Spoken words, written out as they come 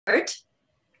start.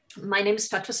 My name is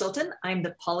Petra Sultan. I'm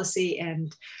the policy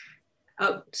and,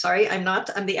 oh, sorry, I'm not.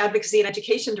 I'm the advocacy and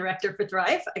education director for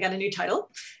Thrive. I got a new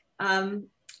title.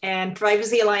 And Thrive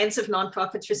is the Alliance of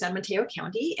Nonprofits for San Mateo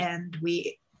County. And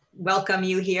we welcome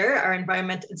you here, our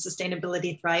Environment and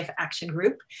Sustainability Thrive Action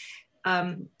Group.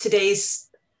 Today's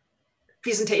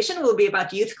presentation will be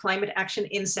about youth climate action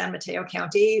in San Mateo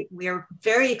County. We are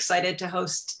very excited to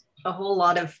host a whole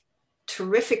lot of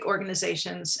terrific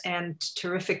organizations and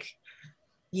terrific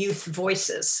youth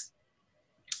voices.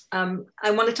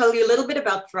 I want to tell you a little bit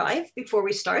about Thrive before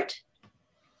we start.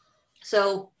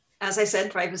 So, as I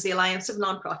said, Thrive is the Alliance of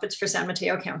Nonprofits for San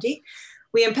Mateo County.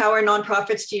 We empower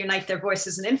nonprofits to unite their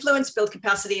voices and influence, build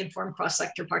capacity, and form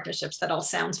cross-sector partnerships. That all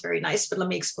sounds very nice, but let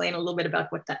me explain a little bit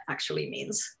about what that actually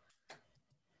means.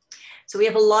 So we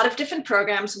have a lot of different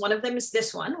programs. One of them is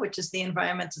this one, which is the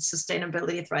Environment and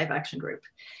Sustainability Thrive Action Group.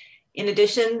 In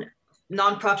addition,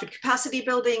 nonprofit capacity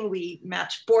building, we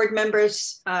match board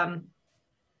members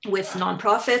with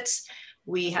nonprofits.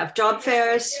 We have job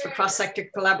fairs for cross-sector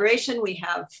collaboration. We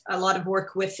have a lot of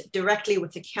work directly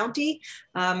with the county.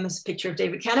 There's a picture of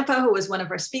David Canepa, who was one of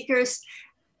our speakers.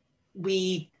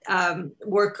 We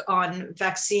work on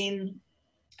vaccine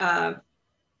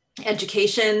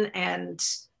education and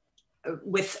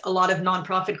with a lot of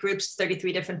nonprofit groups,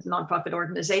 33 different nonprofit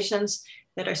organizations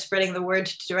that are spreading the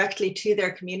word directly to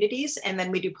their communities. And then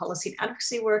we do policy and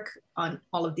advocacy work on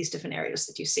all of these different areas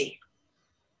that you see.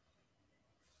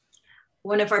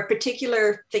 One of our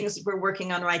particular things that we're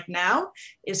working on right now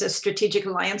is a strategic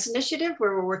alliance initiative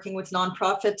where we're working with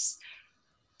nonprofits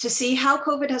to see how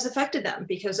COVID has affected them,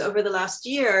 because over the last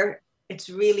year, it's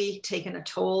really taken a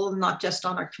toll, not just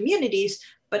on our communities,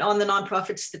 but on the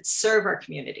nonprofits that serve our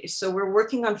communities. So we're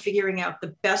working on figuring out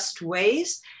the best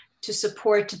ways to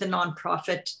support the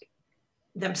nonprofit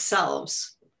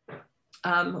themselves.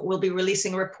 We'll be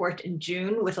releasing a report in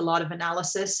June with a lot of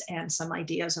analysis and some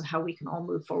ideas of how we can all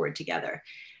move forward together.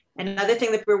 And another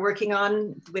thing that we're working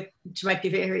on, which might be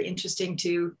very interesting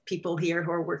to people here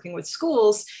who are working with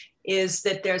schools, is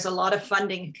that there's a lot of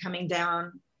funding coming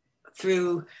down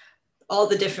through all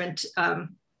the different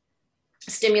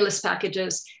stimulus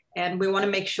packages. And we want to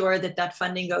make sure that that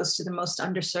funding goes to the most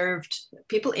underserved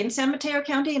people in San Mateo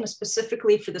County, and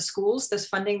specifically for the schools. There's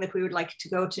funding that we would like to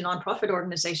go to nonprofit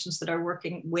organizations that are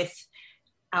working with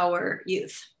our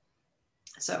youth.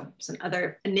 So it's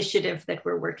another initiative that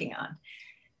we're working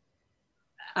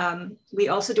on. We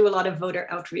also do a lot of voter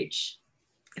outreach.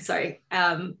 Sorry,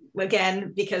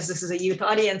 again, because this is a youth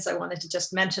audience, I wanted to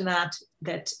just mention that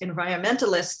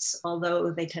environmentalists,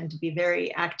 although they tend to be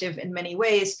very active in many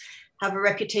ways, have a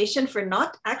reputation for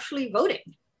not actually voting.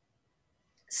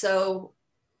 So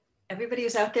everybody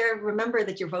who's out there, remember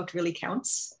that your vote really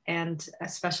counts, and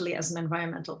especially as an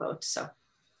environmental vote. So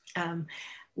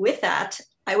with that,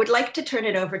 I would like to turn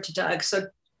it over to Doug. So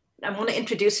I want to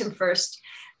introduce him first.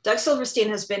 Doug Silverstein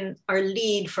has been our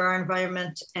lead for our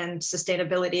environment and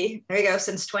sustainability, there you go,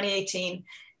 since 2018.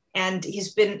 And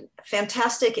he's been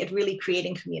fantastic at really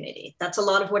creating community. That's a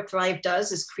lot of what Thrive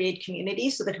does, is create community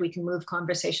so that we can move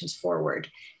conversations forward.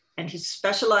 And he's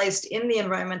specialized in the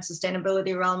environment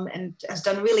sustainability realm and has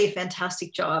done really a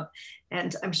fantastic job.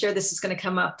 And I'm sure this is going to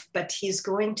come up, but he's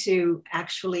going to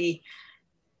actually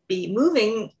be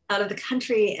moving out of the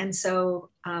country. And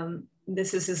so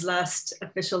this is his last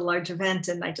official large event.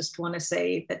 And I just want to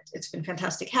say that it's been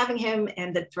fantastic having him,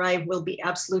 and that Thrive will be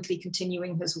absolutely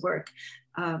continuing his work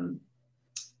through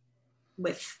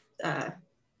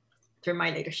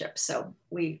my leadership. So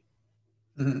we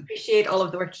appreciate all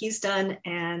of the work he's done,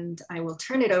 and I will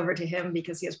turn it over to him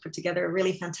because he has put together a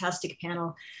really fantastic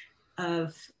panel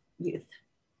of youth.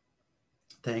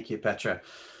 Thank you, Petra.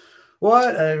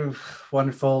 What a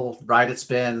wonderful ride it's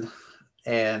been.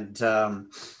 And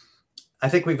I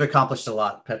think we've accomplished a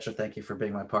lot. Petra, thank you for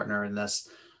being my partner in this.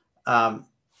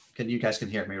 You guys can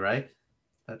hear me, right,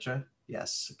 Petra?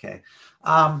 Yes, okay.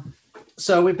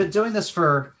 So we've been doing this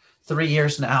for 3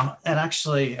 years now, and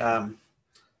actually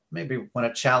maybe want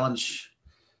to challenge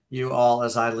you all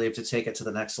as I leave to take it to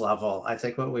the next level. I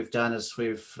think what we've done is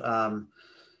we've found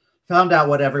out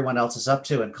what everyone else is up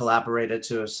to and collaborated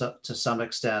to some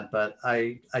extent, but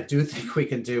I do think we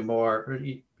can do more.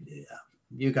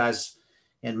 You guys,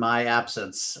 in my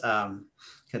absence,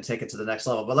 can take it to the next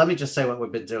level. But let me just say what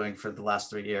we've been doing for the last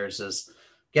 3 years is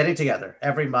getting together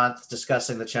every month,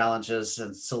 discussing the challenges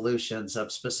and solutions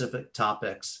of specific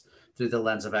topics through the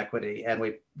lens of equity. And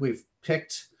we've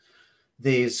picked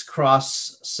these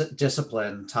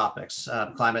cross-discipline topics,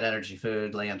 climate, energy,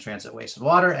 food, land, transit, waste, and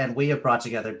water. And we have brought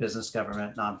together business,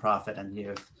 government, nonprofit, and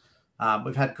youth.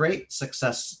 We've had great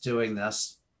success doing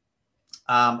this.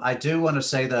 I do want to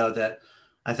say, though, that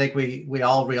I think we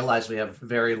all realize we have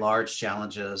very large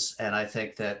challenges, and I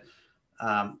think that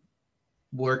um,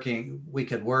 we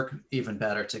could work even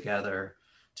better together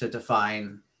to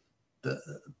define the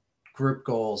group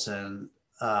goals and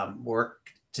work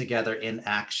together in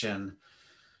action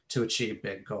to achieve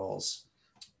big goals.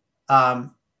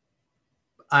 Um,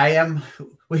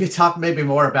 we could talk maybe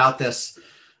more about this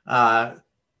uh,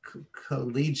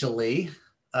 collegially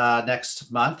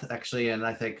next month, actually, in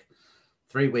I think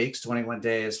 3 weeks, 21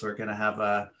 days, we're going to have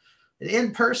an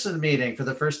in-person meeting for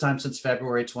the first time since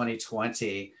February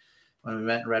 2020 when we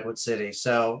met in Redwood City.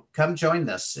 So come join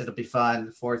this. It'll be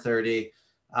fun, 4:30.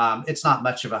 It's not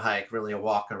much of a hike, really a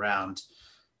walk around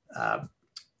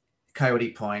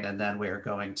Coyote Point, and then we're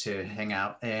going to hang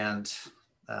out and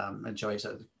enjoy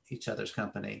each other's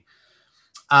company.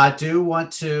 I do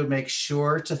want to make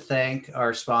sure to thank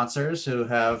our sponsors who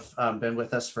have been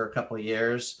with us for a couple of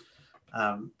years,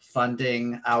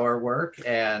 funding our work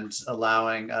and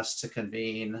allowing us to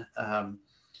convene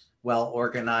well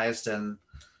organized and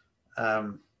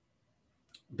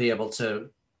be able to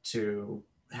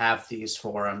have these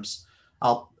forums.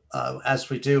 I'll as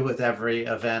we do with every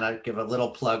event, I give a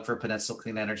little plug for Peninsula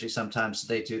Clean Energy. Sometimes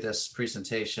they do this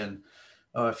presentation,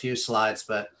 a few slides,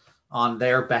 but on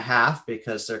their behalf,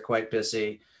 because they're quite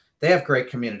busy, they have great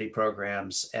community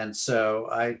programs. And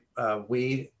so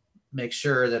we make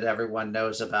sure that everyone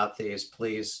knows about these.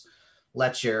 Please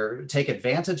take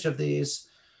advantage of these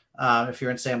if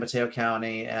you're in San Mateo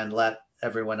County, and let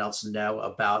everyone else know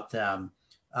about them.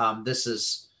 This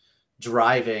is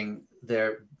driving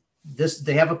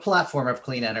they have a platform of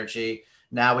clean energy.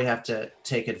 Now we have to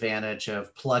take advantage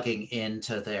of plugging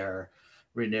into their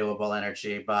renewable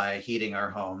energy by heating our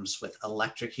homes with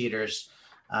electric heaters,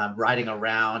 riding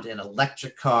around in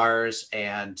electric cars,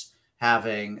 and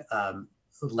having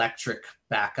electric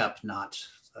backup, not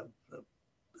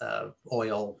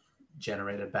oil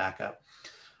generated backup.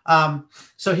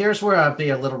 So here's where I'll be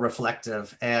a little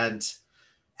reflective. And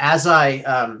as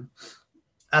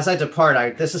I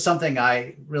depart, this is something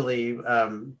I really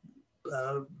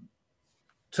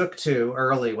took to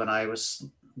early when I was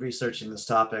researching this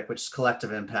topic, which is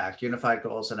collective impact, unified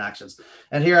goals and actions.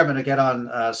 And here I'm going to get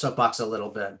on soapbox a little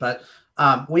bit, but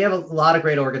we have a lot of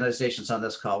great organizations on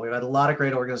this call. We've had a lot of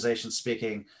great organizations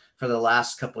speaking for the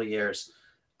last couple of years.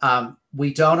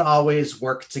 We don't always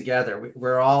work together.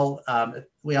 We all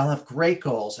have great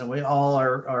goals, and we all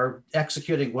are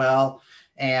executing well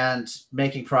and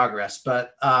making progress.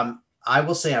 But I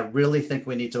will say, I really think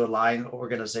we need to align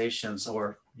organizations,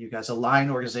 or you guys align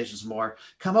organizations more,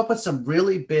 come up with some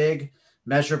really big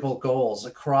measurable goals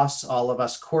across all of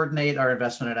us, coordinate our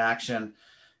investment and action,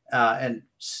 and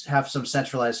have some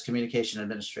centralized communication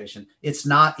administration. It's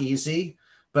not easy,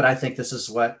 but I think this is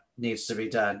what needs to be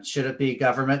done. Should it be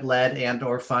government led and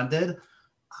or funded?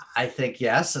 I think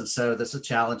yes. And so this is a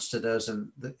challenge to those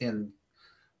in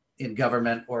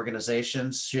government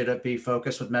organizations. Should it be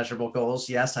focused with measurable goals?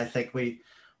 Yes, I think we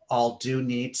all do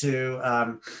need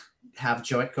to have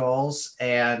joint goals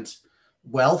and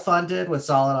well-funded with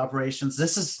solid operations.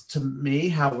 This is, to me,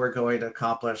 how we're going to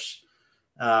accomplish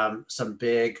some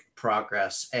big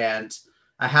progress. And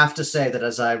I have to say that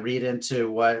as I read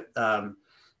into what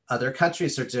other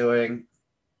countries are doing,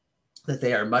 that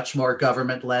they are much more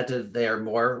government-led, they are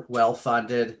more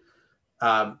well-funded.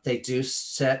 They do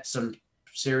set some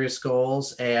serious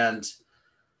goals, and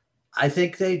I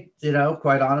think they,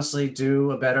 quite honestly,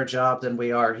 do a better job than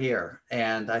we are here.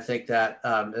 And I think that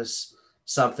is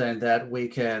something that we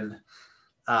can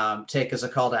take as a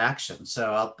call to action.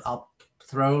 So I'll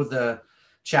throw the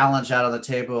challenge out on the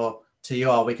table to you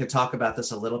all. We could talk about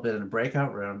this a little bit in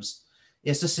breakout rooms,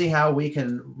 is to see how we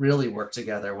can really work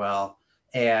together well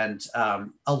and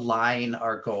align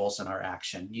our goals and our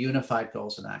action, unified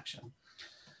goals and action.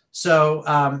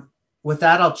 So with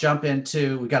that, I'll jump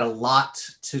into, we got a lot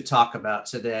to talk about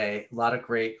today, a lot of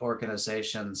great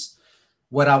organizations.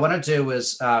 What I want to do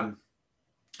is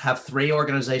have 3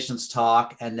 organizations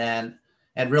talk, and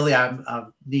really I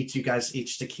need you guys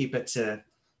each to keep it to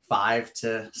 5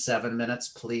 to 7 minutes,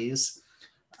 please.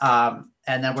 And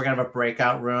then we're going to have a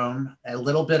breakout room, a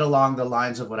little bit along the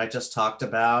lines of what I just talked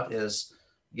about is,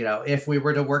 if we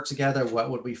were to work together, what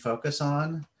would we focus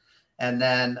on? And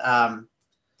then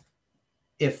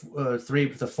if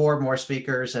 4 more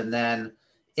speakers, and then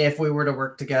if we were to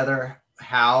work together,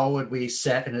 how would we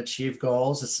set and achieve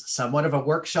goals? It's somewhat of a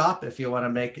workshop. If you want to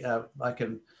make, I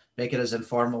can make it as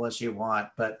informal as you want,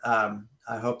 but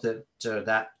I hope that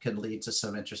that can lead to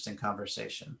some interesting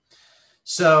conversation.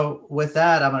 So with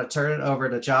that, I'm going to turn it over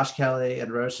to Josh Kelly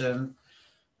and Roshan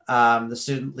the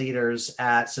student leaders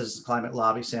at Citizen Climate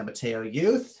Lobby San Mateo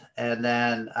Youth, and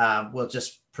then we'll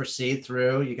just proceed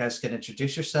through. You guys can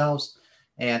introduce yourselves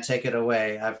and take it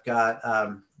away. I've got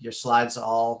your slides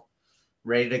all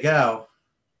ready to go.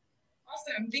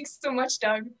 Awesome. Thanks so much,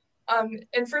 Doug.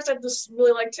 And first, I'd just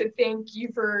really like to thank you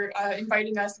for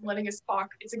inviting us and letting us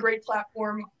talk. It's a great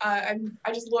platform. I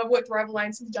just love what Thrive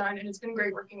Alliance has done, and it's been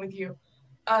great working with you.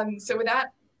 So with that,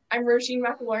 I'm Roisin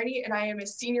McElvarney, and I am a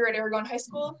senior at Aragon High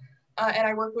School, and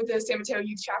I work with the San Mateo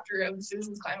Youth Chapter of the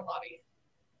Citizens Climate Lobby.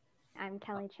 I'm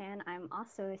Kelly Chan. I'm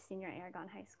also a senior at Aragon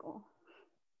High School.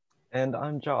 And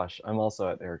I'm Josh. I'm also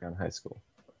at Aragon High School.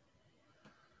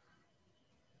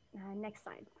 Next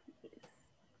slide, please.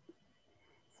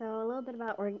 So a little bit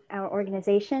about our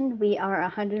organization. We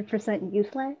are 100%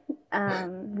 youth-led.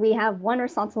 We have one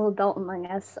responsible adult among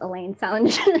us, Elaine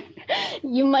Salinger.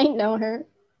 You might know her.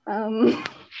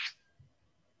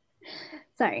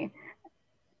 Sorry.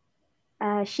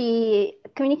 She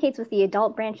communicates with the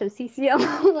adult branch of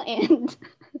CCL and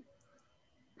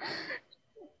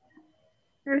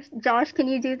Josh, can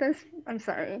you do this? I'm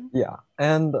sorry. Yeah,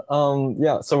 and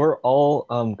yeah, so we're all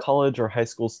college or high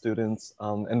school students,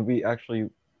 and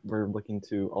we're looking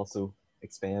to also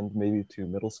expand maybe to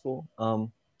middle school.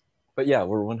 But yeah,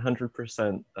 we're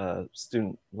 100%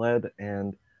 student-led,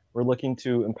 and we're looking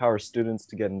to empower students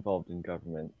to get involved in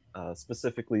government,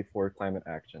 specifically for climate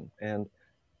action. And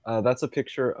that's a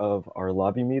picture of our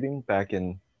lobby meeting back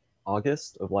in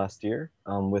August of last year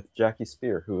with Jackie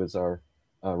Spear, who is our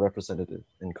representative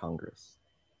in Congress.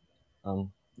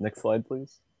 Next slide,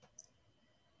 please.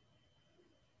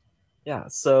 Yeah,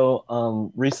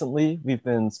 so recently we've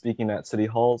been speaking at city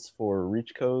halls for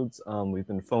reach codes. We've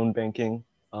been phone banking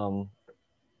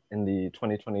in the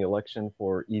 2020 election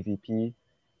for EVP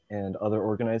and other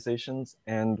organizations.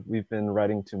 And we've been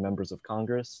writing to members of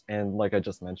Congress. And like I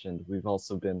just mentioned, we've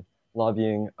also been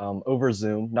lobbying over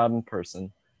Zoom, not in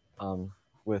person,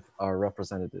 with our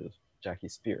representative, Jackie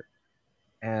Spear.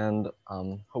 And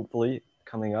hopefully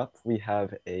coming up, we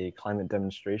have a climate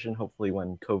demonstration. Hopefully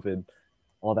when COVID,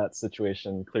 all that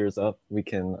situation clears up, we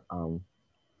can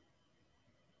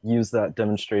use that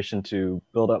demonstration to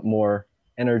build up more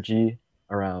energy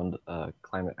around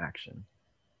climate action.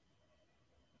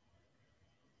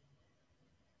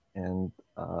 And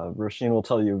Roisin will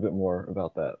tell you a bit more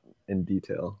about that in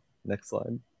detail. Next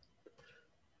slide.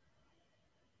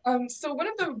 So one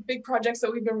of the big projects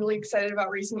that we've been really excited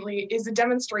about recently is a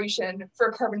demonstration for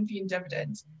a carbon fee and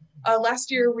dividends.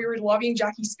 Last year, we were lobbying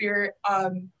Jackie Spear,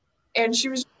 and she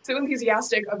was so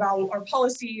enthusiastic about our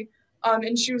policy,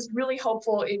 and she was really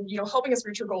helpful in helping us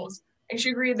reach her goals. And she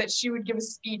agreed that she would give a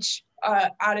speech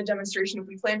at a demonstration if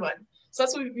we planned one. So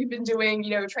that's what we've been doing,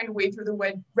 trying to wade through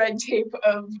the red tape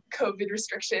of COVID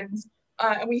restrictions,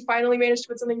 and we finally managed to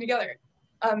put something together.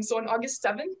 So on August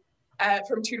 7th,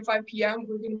 from 2 to 5 p.m.,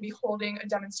 we're going to be holding a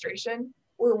demonstration.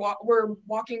 We're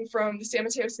walking from the San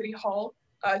Mateo City Hall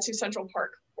to Central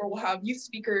Park, where we'll have youth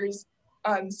speakers,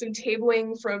 some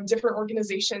tabling from different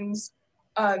organizations,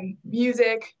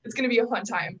 music. It's going to be a fun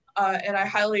time, and I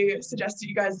highly suggest that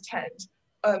you guys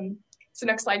attend. So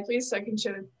next slide, please, so I can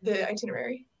show the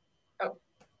itinerary. Oh,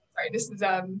 sorry, this is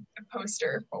a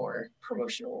poster for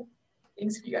promotional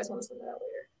things if you guys want to send that out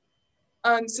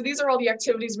later. So these are all the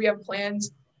activities we have planned.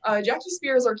 Jackie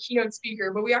Spear is our keynote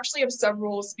speaker, but we actually have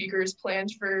several speakers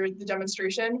planned for the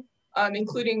demonstration,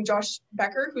 including Josh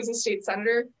Becker, who's a state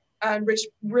senator, and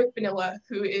Rick Vanilla,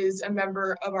 who is a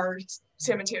member of our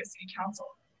San Mateo City Council,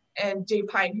 and Dave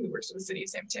Pine, who works for the city of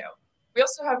San Mateo. We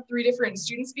also have 3 different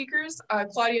student speakers,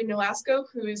 Claudia Nolasco,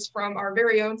 who is from our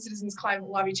very own Citizens Climate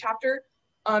Lobby chapter,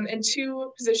 and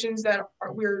 2 positions that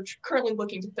we're currently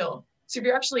looking to fill. So if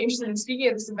you're actually interested in speaking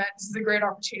at this event, this is a great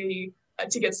opportunity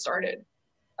to get started.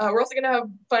 We're also going to have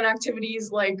fun activities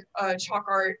like chalk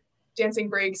art, dancing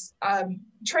breaks,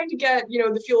 trying to get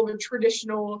the feel of a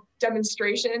traditional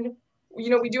demonstration.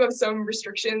 We do have some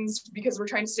restrictions because we're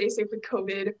trying to stay safe with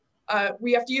COVID.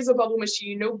 We have to use a bubble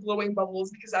machine, no blowing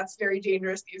bubbles because that's very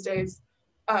dangerous these days.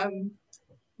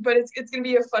 But it's going to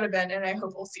be a fun event, and I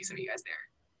hope we'll see some of you guys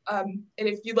there. And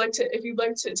if you'd like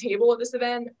to table at this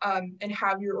event and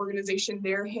have your organization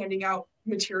there handing out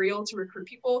material to recruit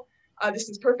people, this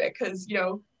is perfect because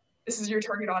this is your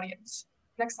target audience.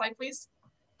 Next slide, please.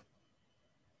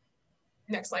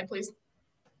 Next slide, please.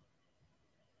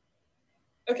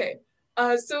 Okay,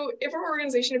 so if our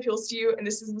organization appeals to you and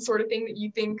this is the sort of thing that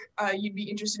you think you'd be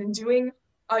interested in doing,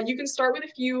 you can start with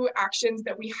a few actions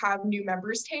that we have new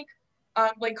members take,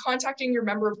 like contacting your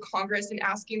member of Congress and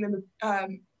asking them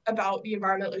about the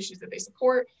environmental issues that they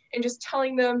support, and just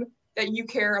telling them that you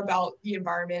care about the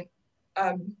environment.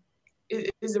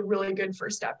 is a really good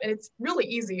first step. And it's really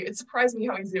easy. It surprised me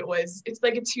how easy it was. It's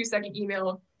like a 2-second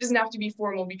email. It doesn't have to be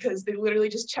formal because they literally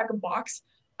just check a box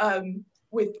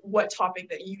with what topic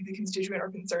that you, the constituent, are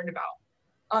concerned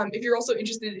about. If you're also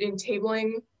interested in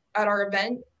tabling at our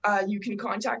event, you can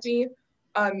contact me.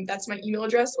 That's my email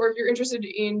address. Or if you're interested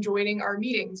in joining our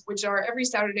meetings, which are every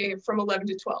Saturday from 11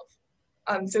 to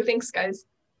 12. So thanks, guys.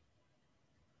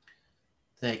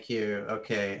 Thank you.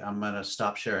 Okay, I'm going to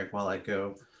stop sharing while I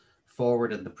go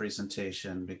forward in the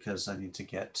presentation because I need to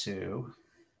get to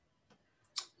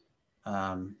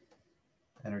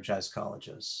energized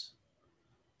colleges,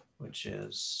 which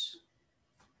is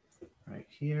right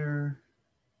here.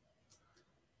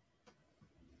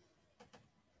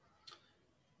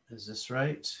 Is this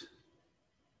right?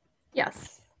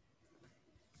 Yes.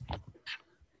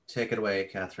 Take it away,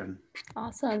 Catherine.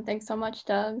 Awesome. Thanks so much,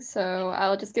 Doug. So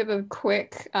I'll just give a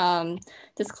quick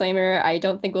disclaimer. I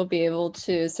don't think we'll be able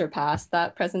to surpass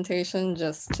that presentation,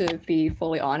 just to be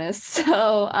fully honest.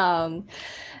 So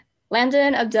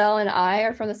Landon, Abdel, and I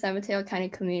are from the San Mateo County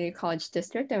Community College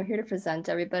District, and we're here to present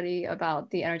everybody about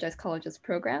the Energized Colleges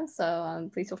program. So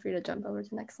please feel free to jump over to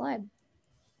the next slide.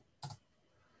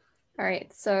 All right,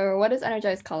 so what is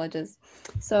Energized Colleges?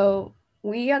 So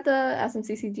we at the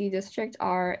SMCCD district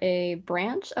are a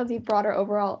branch of the broader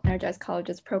overall Energized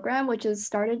Colleges program, which is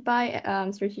started by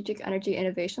Strategic Energy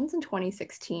Innovations in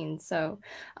 2016. So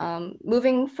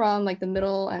moving from like the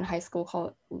middle and high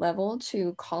school level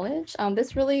to college,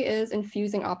 this really is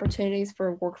infusing opportunities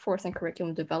for workforce and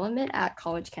curriculum development at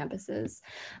college campuses.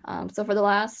 So for the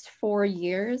last 4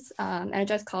 years,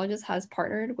 Energized Colleges has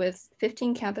partnered with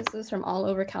 15 campuses from all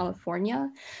over California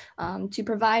to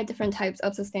provide different types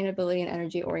of sustainability and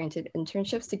energy-oriented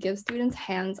internships to give students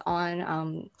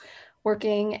hands-on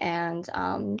working and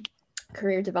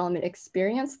career development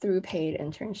experience through paid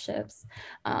internships.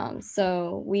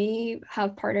 So we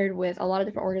have partnered with a lot of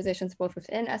different organizations, both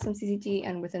within SMCCD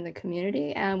and within the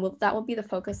community, and that will be the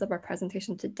focus of our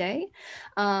presentation today.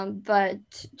 But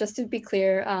just to be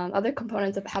clear, other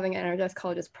components of having an Energized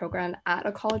Colleges program at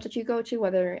a college that you go to,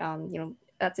 whether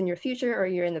that's in your future or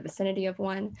you're in the vicinity of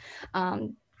one,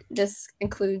 this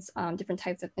includes different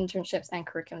types of internships and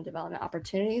curriculum development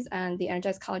opportunities, and the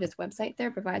Energized Colleges website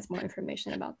there provides more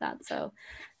information about that. So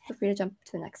feel free to jump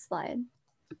to the next slide.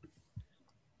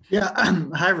 Yeah,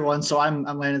 hi everyone. So I'm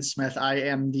Landon Smith. I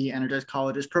am the Energized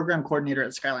Colleges program coordinator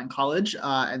at Skyline College.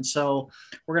 And so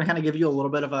we're going to kind of give you a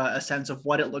little bit of a sense of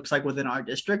what it looks like within our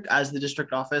district as the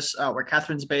district office where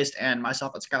Catherine's based and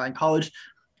myself at Skyline College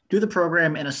do the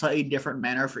program in a slightly different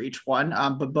manner for each one,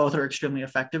 but both are extremely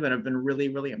effective and have been really,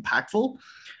 really impactful.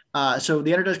 So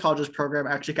the Energized Colleges program,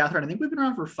 actually, Catherine, I think we've been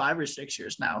around for 5 or 6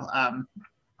 years now.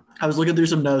 I was looking through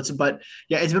some notes, but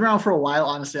yeah, it's been around for a while.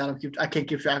 Honestly, I can't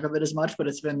keep track of it as much, but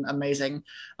it's been amazing.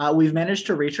 We've managed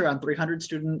to reach around 300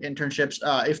 student internships,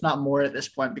 if not more at this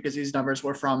point, because these numbers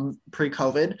were from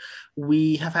pre-COVID.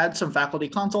 We have had some faculty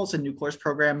consults and new course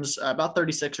programs, about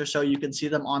 36 or so. You can see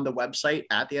them on the website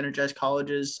at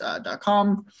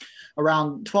theenergizedcolleges.com.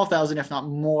 Around 12,000, if not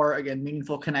more, again,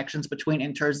 meaningful connections between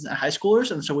interns and high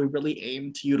schoolers. And so we really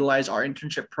aim to utilize our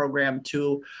internship program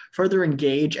to further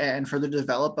engage and further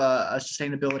develop a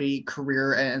sustainability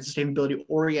career and sustainability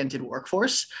oriented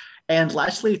workforce. And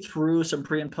lastly, through some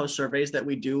pre and post surveys that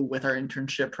we do with our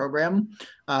internship program,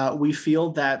 we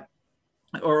feel that,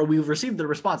 or we've received the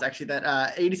response actually that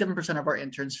 87% of our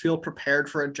interns feel prepared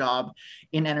for a job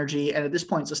in energy. And at this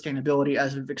point, sustainability,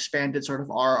 as we've expanded sort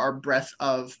of our breadth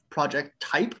of project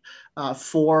type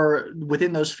for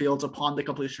within those fields upon the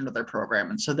completion of their program.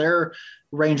 And so they're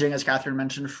ranging, as Catherine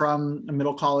mentioned, from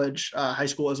middle college, high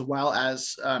school, as well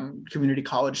as community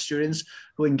college students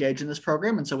who engage in this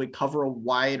program. And so we cover a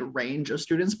wide range of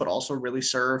students, but also really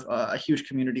serve a huge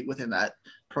community within that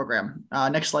program.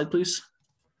 Next slide, please.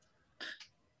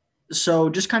 So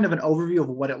just kind of an overview of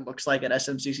what it looks like at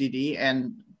SMCCD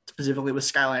and specifically with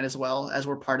Skyline as well, as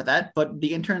we're part of that. But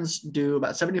the interns do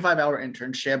about 75-hour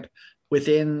internship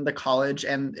within the college,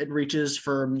 and it reaches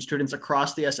from students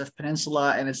across the SF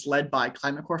Peninsula, and it's led by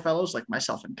Climate Corps fellows like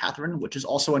myself and Catherine, which is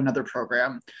also another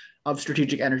program of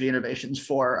strategic energy innovations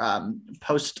for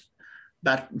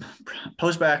post-bac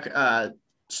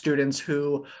students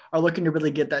who are looking to really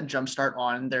get that jump start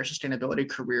on their sustainability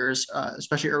careers,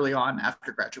 especially early on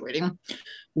after graduating.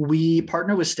 We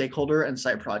partner with stakeholder and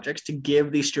site projects to give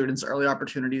these students early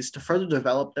opportunities to further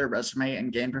develop their resume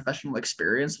and gain professional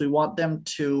experience. We want them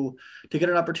to get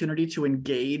an opportunity to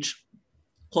engage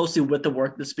closely with the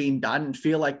work that's being done and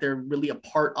feel like they're really a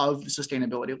part of the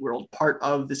sustainability world, part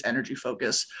of this energy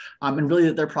focus, and really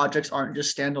that their projects aren't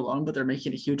just standalone, but they're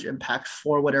making a huge impact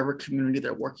for whatever community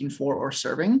they're working for or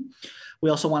serving. We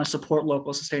also want to support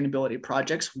local sustainability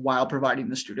projects while providing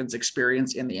the students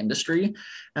experience in the industry.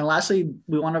 And lastly,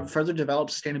 we want to further develop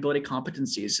sustainability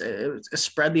competencies,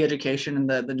 spread the education and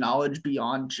the knowledge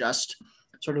beyond just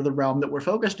sort of the realm that we're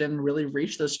focused in, really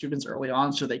reach those students early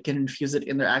on so they can infuse it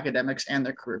in their academics and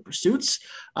their career pursuits,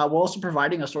 while also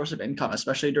providing a source of income,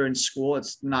 especially during school.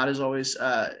 It's not as always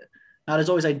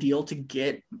ideal to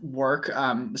get work,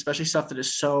 especially stuff that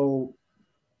is so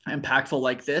impactful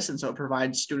like this. And so it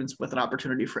provides students with an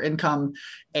opportunity for income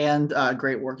and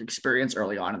great work experience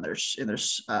early on in their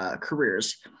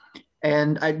careers.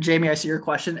 And Jamie, I see your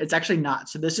question. It's actually not.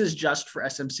 So this is just for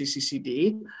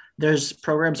SMCCCD. There's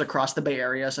programs across the Bay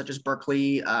Area, such as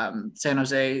Berkeley, San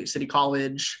Jose City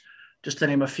College, just to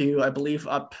name a few, I believe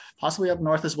possibly up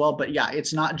north as well. But yeah,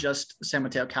 it's not just San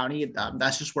Mateo County.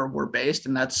 That's just where we're based.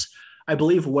 And that's, I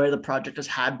believe, where the project has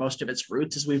had most of its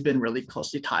roots, is we've been really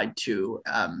closely tied to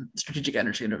strategic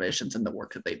energy innovations and the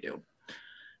work that they do.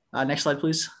 Next slide,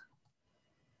 please.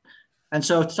 And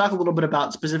so to talk a little bit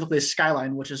about specifically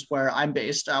Skyline, which is where I'm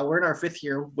based, we're in our 5th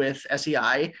year with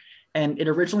SEI, and it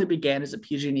originally began as a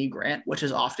PG&E grant, which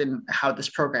is often how this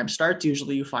program starts.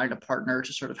 Usually you find a partner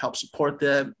to sort of help support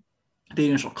the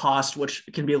initial cost, which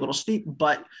can be a little steep,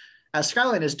 but as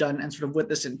Skyline has done, and sort of with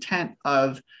this intent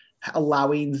of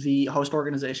allowing the host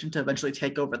organization to eventually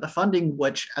take over the funding,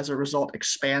 which as a result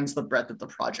expands the breadth of the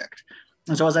project.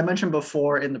 And so as I mentioned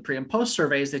before in the pre and post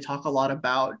surveys, they talk a lot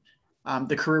about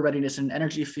the career readiness in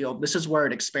energy field. This is where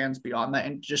it expands beyond that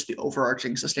and just the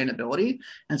overarching sustainability.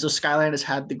 And so Skyline has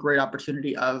had the great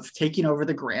opportunity of taking over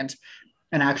the grant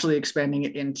and actually expanding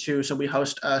it into, so we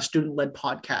host a student-led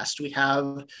podcast. We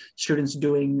have students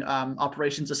doing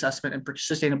operations assessment and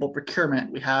sustainable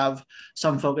procurement. We have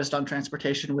some focused on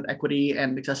transportation with equity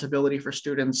and accessibility for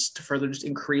students to further just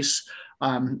increase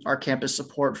our campus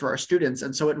support for our students.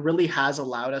 And so it really has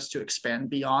allowed us to expand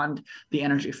beyond the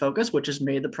energy focus, which has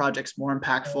made the projects more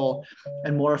impactful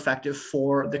and more effective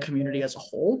for the community as a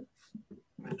whole.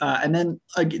 And then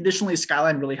additionally,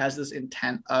 Skyline really has this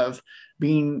intent of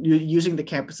using the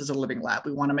campus as a living lab.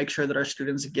 We want to make sure that our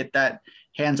students get that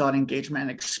hands-on engagement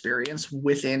and experience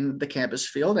within the campus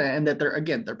field, and that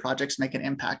their projects make an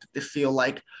impact. They feel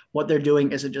like what they're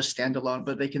doing isn't just standalone,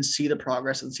 but they can see the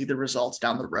progress and see the results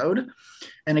down the road.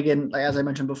 And again, as I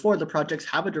mentioned before, the projects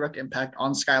have a direct impact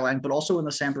on Skyline, but also in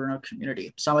the San Bruno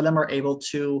community. Some of them are able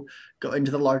to go into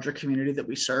the larger community that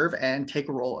we serve and take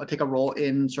a role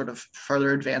in sort of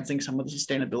further advancing some of the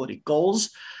sustainability goals.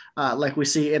 Like we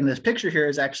see in this picture here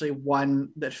is actually one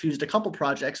that fused a couple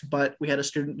projects, but we had a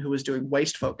student who was doing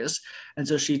waste focus. And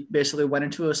so she basically went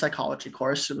into a psychology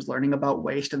course. She was learning about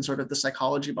waste and sort of the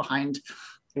psychology behind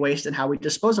waste and how we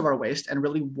dispose of our waste, and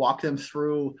really walk them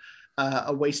through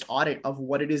a waste audit of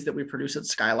what it is that we produce at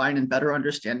Skyline and better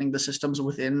understanding the systems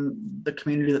within the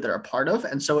community that they're a part of.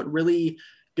 And so it really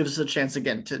gives us a chance,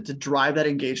 again, to drive that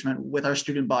engagement with our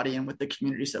student body and with the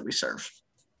communities that we serve.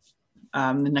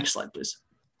 The next slide, please.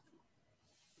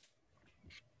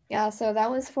 Yeah, so that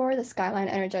was for the Skyline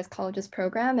Energized Colleges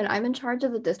program, and I'm in charge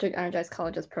of the District Energized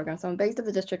Colleges program. So I'm based at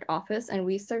the district office, and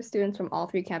we serve students from all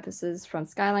 3 campuses, from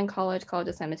Skyline College, College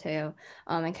of San Mateo,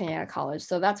 and Kenyatta College.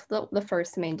 So that's the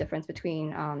first main difference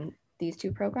between these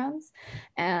 2 programs.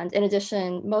 And in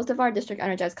addition, most of our District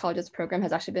Energized Colleges program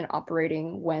has actually been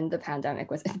operating when the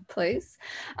pandemic was in place.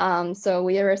 So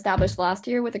we were established last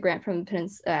year with a grant from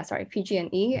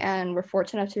PG&E, and we're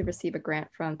fortunate enough to receive a grant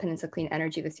from Peninsula Clean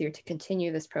Energy this year to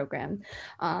continue this program.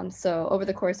 So over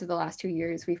the course of the last 2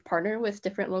 years, we've partnered with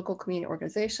different local community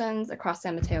organizations across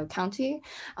San Mateo County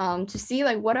to see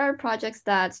what are projects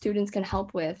that students can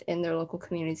help with in their local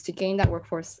communities to gain that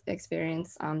workforce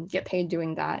experience, get paid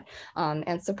doing that,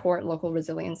 and support local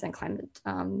resilience and climate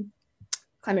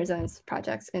resilience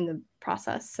projects in the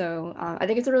process. So I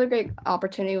think it's a really great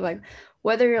opportunity,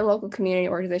 whether you're a local community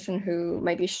organization who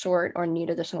might be short or need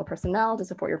additional personnel to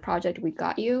support your project, we've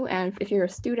got you. And if you're a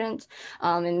student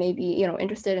and maybe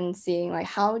interested in seeing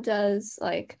how does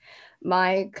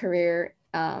my career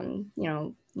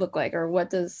look like, or what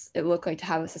does it look like to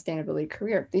have a sustainability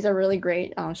career? These are really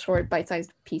great short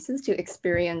bite-sized pieces to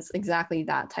experience exactly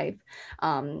that type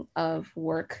of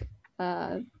work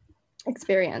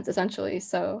experience, essentially.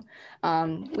 So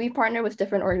we partner with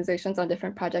different organizations on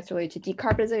different projects related to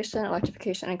decarbonization,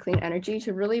 electrification, and clean energy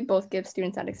to really both give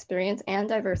students that experience and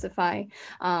diversify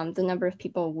the number of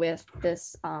people with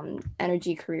this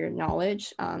energy career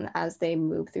knowledge as they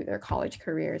move through their college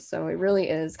careers. So it really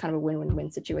is kind of a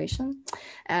win-win-win situation.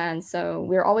 And so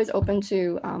we're always open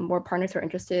to more partners who are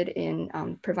interested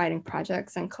in providing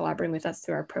projects and collaborating with us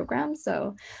through our program.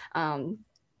 So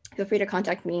feel free to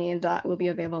contact me. That will be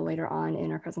available later on in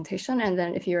our presentation. And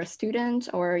then if you're a student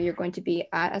or you're going to be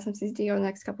at SMCCD over the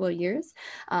next couple of years,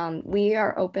 we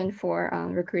are open for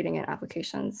recruiting and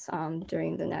applications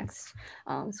during the next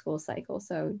school cycle.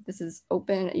 So this is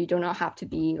open. You do not have to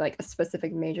be like a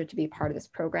specific major to be part of this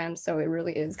program. So it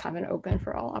really is kind of an open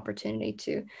for all opportunity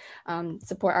to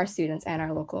support our students and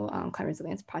our local climate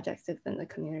resilience projects within the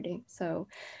community. So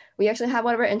we actually have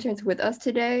one of our interns with us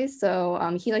today. So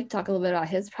he'd like to talk a little bit about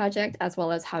his project as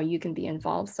well as how you can be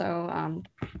involved. So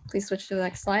please switch to the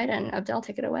next slide and Abdel,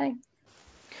 take it away.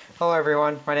 Hello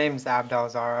everyone, my name is Abdel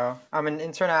Zaro. I'm an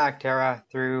intern at Actera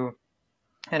through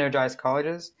Energized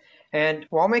Colleges. And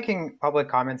while making public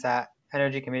comments at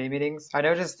energy committee meetings, I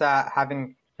noticed that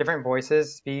having different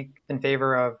voices speak in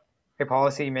favor of a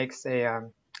policy makes a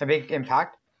big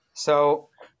impact. So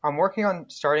I'm working on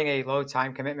starting a low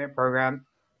time commitment program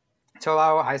to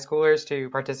allow high schoolers to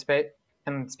participate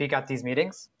and speak at these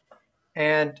meetings,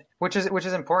 and which is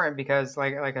important because,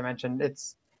 like I mentioned,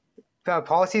 it's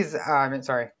policies.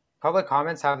 Public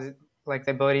comments have like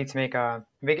the ability to make a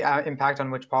big impact on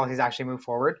which policies actually move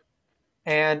forward,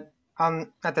 and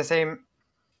at the same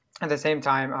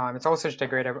time, it's also just a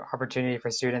great opportunity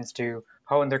for students to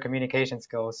hone their communication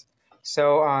skills.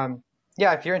 So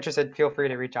yeah, if you're interested, feel free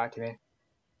to reach out to me.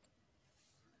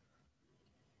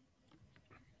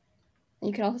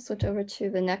 You can also switch over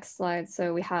to the next slide.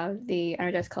 So we have the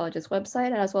Energized College's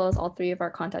website as well as all three of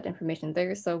our contact information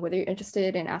there. So whether you're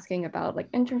interested in asking about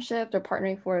like internships or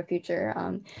partnering for a future,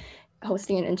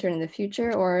 hosting an intern in the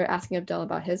future or asking Abdel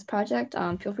about his project,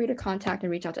 feel free to contact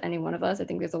and reach out to any one of us. I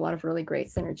think there's a lot of really great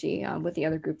synergy with the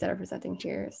other group that are presenting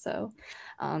here. So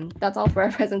that's all for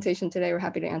our presentation today. We're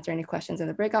happy to answer any questions in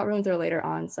the breakout rooms or later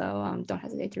on. So don't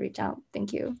hesitate to reach out.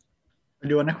 Thank you. I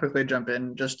do want to quickly jump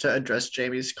in just to address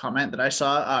Jamie's comment that I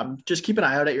saw. Just keep an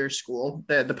eye out at your school.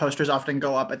 The posters often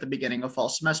go up at the beginning of fall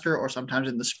semester or sometimes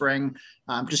in the spring.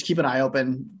 Just keep an eye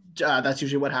open. That's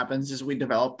usually what happens is we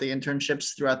develop the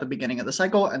internships throughout the beginning of the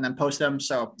cycle and then post them.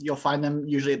 So you'll find them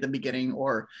usually at the beginning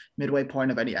or midway point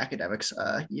of any academics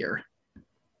year.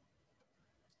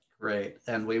 Great.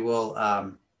 And we will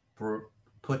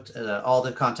put all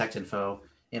the contact info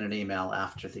in an email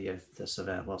after this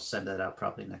event. We'll send that out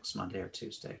probably next Monday or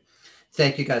Tuesday.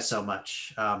 Thank you guys so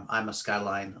much. I'm a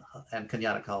Skyline and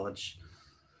Kenyatta College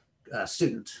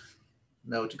student,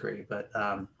 no degree, but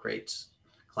great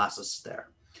classes there.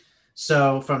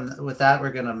 So with that,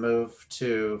 we're gonna move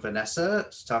to Vanessa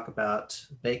to talk about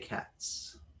Bay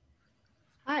Cats.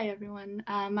 Hi everyone,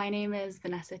 my name is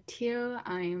Vanessa Teo.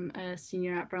 I'm a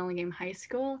senior at Burlingame High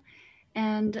School,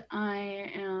 and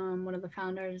I am one of the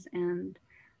founders and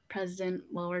president,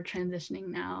 well, we're transitioning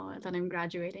now that I'm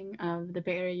graduating, of the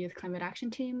Bay Area Youth Climate Action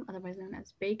Team, otherwise known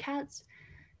as Bay Cats.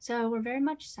 So we're very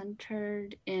much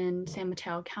centered in San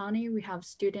Mateo County. We have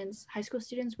students, high school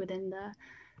students within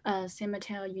the San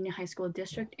Mateo Union High School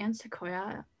District and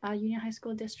Sequoia Union High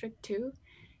School District too.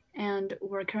 And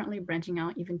we're currently branching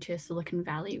out even to Silicon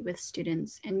Valley with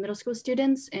students and middle school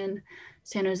students in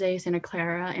San Jose, Santa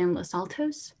Clara, and Los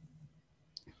Altos.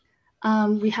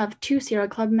 We have two Sierra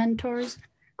Club mentors,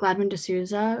 Gladwin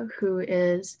D'Souza, who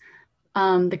is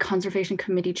the Conservation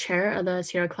Committee Chair of the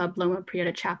Sierra Club Loma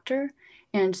Prieta chapter,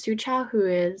 and Sue Chow, who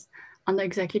is on the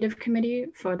Executive Committee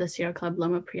for the Sierra Club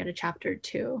Loma Prieta chapter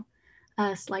too.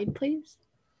 Slide, please.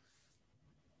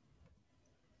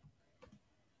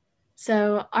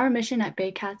 So our mission at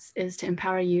Bay Cats is to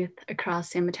empower youth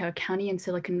across San Mateo County and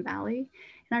Silicon Valley.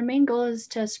 And our main goal is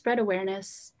to spread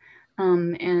awareness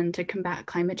and to combat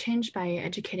climate change by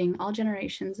educating all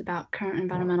generations about current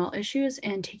environmental issues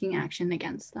and taking action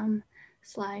against them.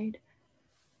 Slide.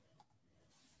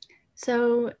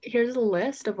 So here's a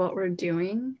list of what we're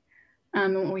doing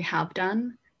and what we have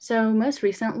done. So most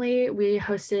recently, we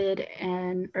hosted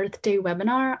an Earth Day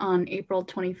webinar on April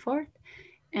 24th,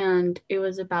 and it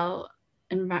was about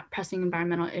pressing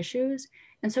environmental issues.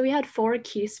 And so we had 4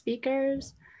 key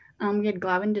speakers. We had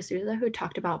Gladwin D'Souza, who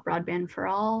talked about broadband for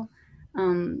all.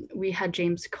 We had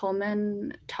James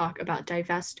Coleman talk about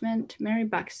divestment, Mary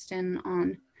Buxton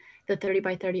on the 30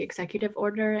 by 30 executive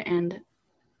order, and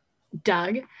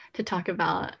Doug to talk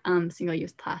about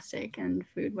single-use plastic and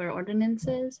foodware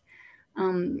ordinances.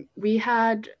 We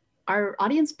had our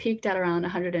audience peaked at around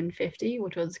 150,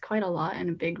 which was quite a lot and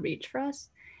a big reach for us.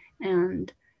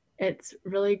 And it's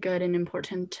really good and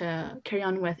important to carry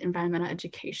on with environmental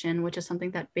education, which is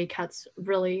something that BayCats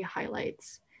really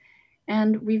highlights.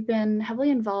 And we've been heavily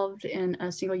involved in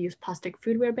a single-use plastic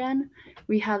foodware ban.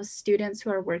 We have students who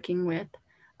are working with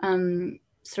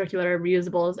circular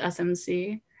reusables,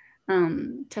 SMC,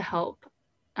 to help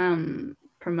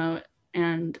promote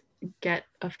and get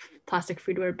a plastic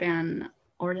foodware ban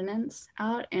ordinance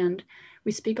out. And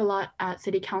we speak a lot at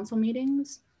city council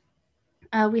meetings.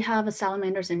 We have a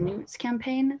Salamanders and Newts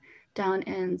campaign down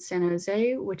in San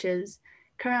Jose, which is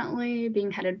currently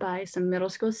being headed by some middle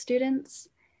school students.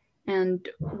 And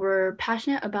we're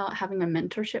passionate about having a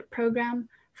mentorship program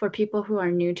for people who are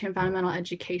new to environmental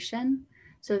education.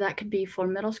 So that could be for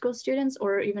middle school students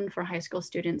or even for high school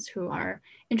students who are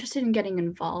interested in getting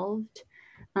involved.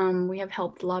 We have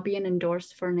helped lobby and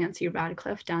endorse for Nancy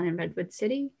Radcliffe down in Redwood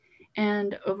City.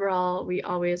 And overall, we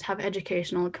always have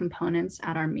educational components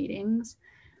at our meetings.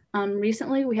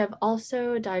 Recently, we have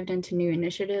also dived into new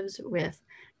initiatives with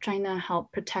trying to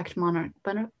help protect monarch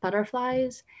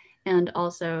butterflies. And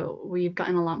also, we've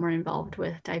gotten a lot more involved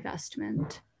with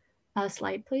divestment.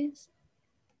 Slide, please.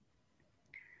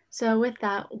 So with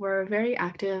that, we're very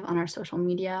active on our social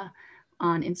media,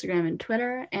 on Instagram and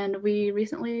Twitter, and we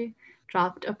recently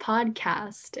dropped a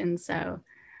podcast. And so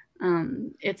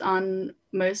it's on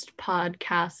most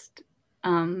podcast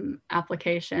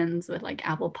applications with like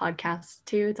Apple Podcasts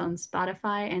too. It's on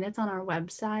Spotify, and it's on our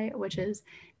website, which is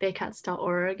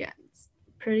baycats.org. It's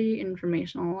pretty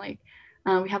informational. Like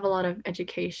we have a lot of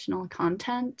educational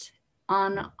content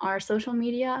on our social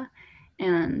media,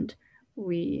 and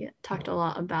we talked a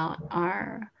lot about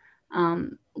our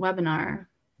webinar.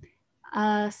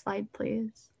 Slide,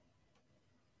 please.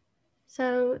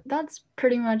 So that's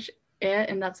pretty much it,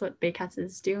 and that's what BayCats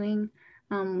is doing.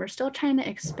 We're still trying to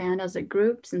expand as a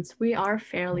group since we are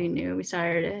fairly new. We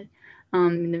started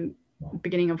in the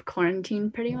beginning of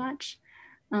quarantine pretty much.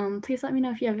 Please let me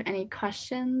know if you have any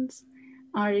questions,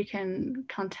 or you can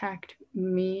contact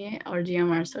me or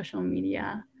DM our social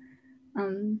media.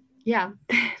 Yeah,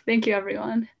 thank you,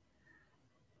 everyone.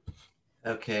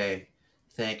 Okay,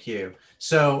 thank you.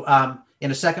 So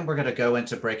in a second, we're going to go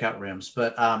into breakout rooms,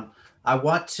 but I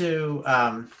want to,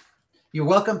 you're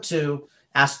welcome to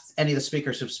ask any of the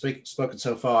speakers who've spoken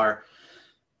so far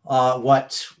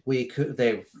what we could,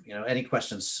 any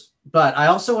questions. But I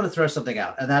also want to throw something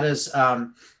out, and that is,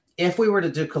 if we were to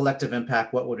do collective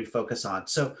impact, what would we focus on?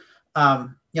 So,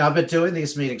 I've been doing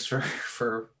these meetings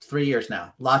for 3 years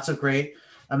now. Lots of great,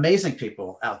 amazing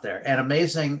people out there, and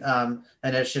amazing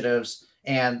initiatives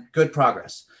and good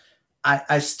progress.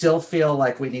 I still feel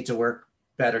like we need to work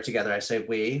better together. I say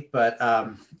we, but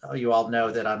you all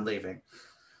know that I'm leaving.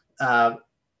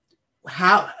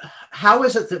 How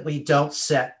is it that we don't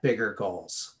set bigger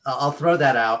goals? I'll throw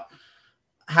that out.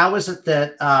 How is it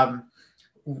that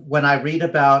when I read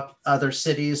about other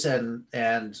cities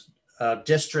and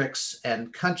districts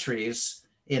and countries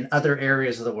in other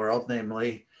areas of the world,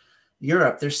 namely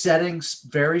Europe, they're setting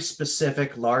very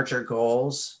specific, larger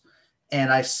goals.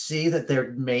 And I see that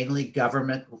they're mainly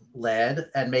government led.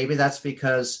 And maybe that's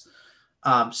because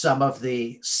some of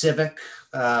the civic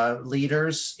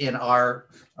leaders in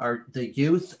the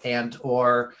youth and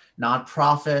or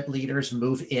nonprofit leaders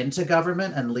move into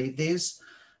government and lead these.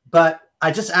 But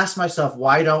I just ask myself,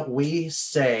 why don't we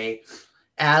say,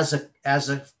 as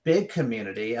a big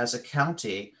community, as a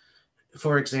county,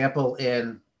 for example,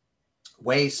 in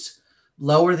waste,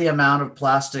 lower the amount of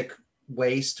plastic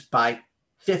waste by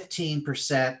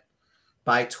 15%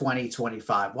 by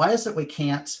 2025? Why is it we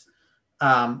can't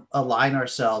align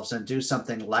ourselves and do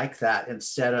something like that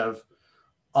instead of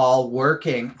all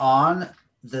working on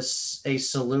a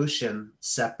solution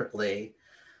separately?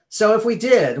 So if we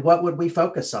did, what would we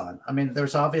focus on? I mean,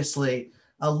 there's obviously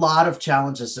a lot of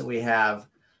challenges that we have.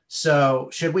 So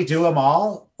should we do them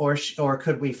all, or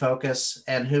could we focus,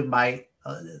 and who might,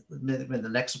 in the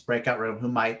next breakout room, who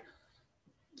might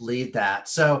lead that?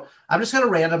 So I'm just going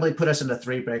to randomly put us into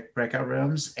 3 breakout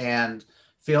rooms, and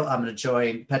I'm going to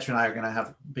join. Petra and I are going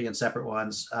to be in separate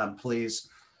ones. Please,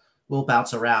 we'll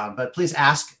bounce around, but please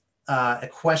ask a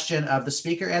question of the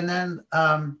speaker, and then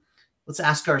let's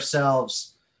ask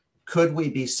ourselves, could we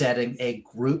be setting a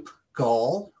group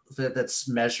goal that's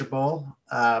measurable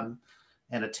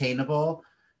and attainable,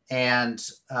 and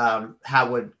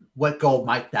what goal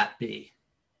might that be?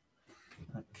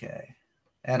 Okay,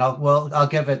 and I'll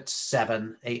give it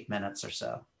 7-8 minutes or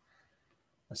so.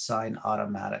 Assign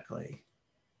automatically.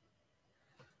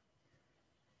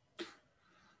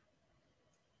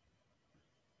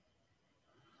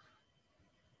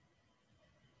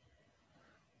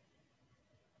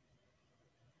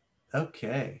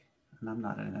 Okay, and I'm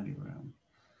not in any room.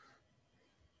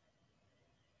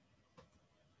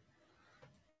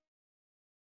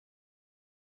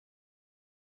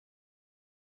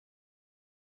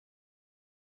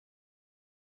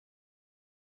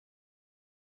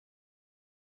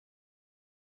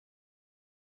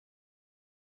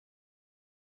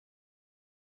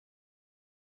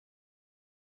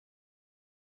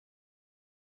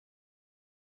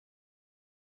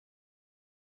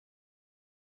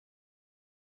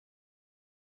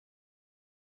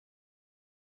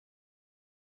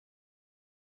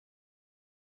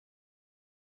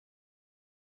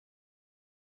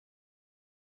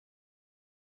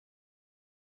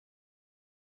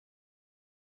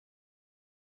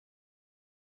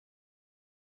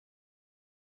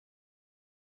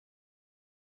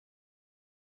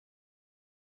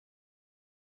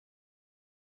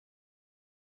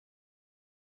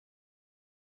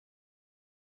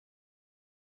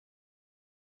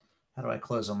 How do I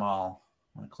close them all?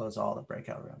 I want to close all the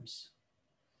breakout rooms.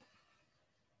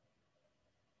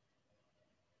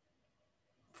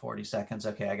 40 seconds.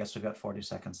 Okay, I guess we've got 40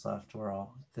 seconds left. We're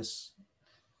all, this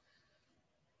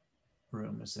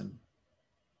room is in,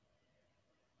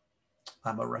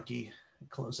 I'm a rookie at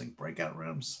closing breakout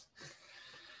rooms.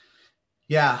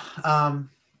 Yeah.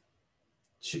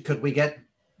 Could we get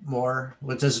more?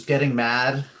 Does getting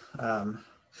mad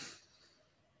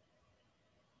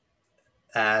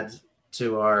add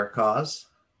to our cause?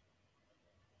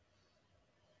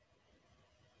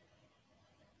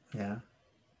 Yeah.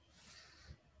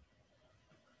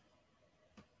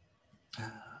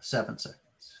 7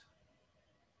 seconds.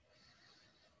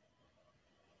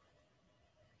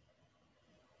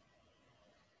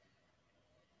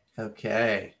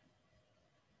 Okay.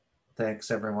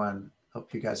 Thanks, everyone.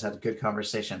 Hope you guys had a good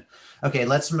conversation. Okay,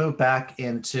 let's move back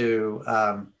into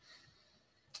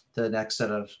the next set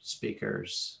of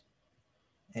speakers.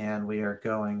 And we are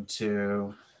going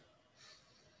to,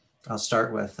 I'll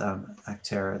start with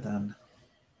Actera then.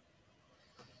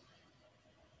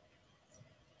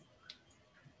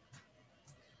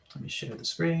 Let me share the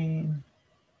screen.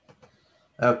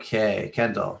 Okay,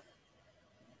 Kendall.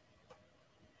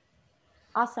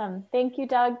 Awesome. Thank you,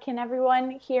 Doug. Can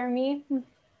everyone hear me?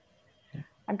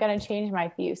 I'm going to change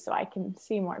my view so I can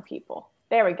see more people.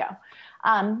 There we go.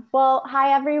 Well,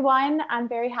 hi, everyone. I'm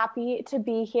very happy to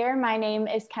be here. My name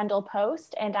is Kendall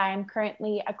Post, and I am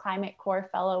currently a Climate Corps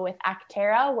Fellow with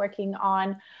Actera, working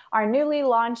on our newly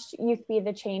launched Youth Be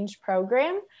the Change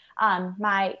program.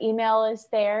 My email is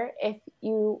there if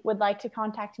you would like to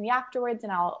contact me afterwards,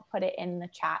 and I'll put it in the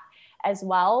chat as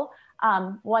well.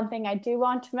 One thing I do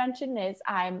want to mention is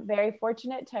I'm very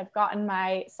fortunate to have gotten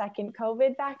my second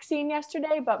COVID vaccine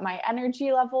yesterday, but my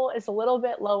energy level is a little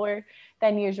bit lower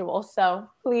than usual. So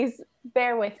please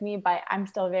bear with me, but I'm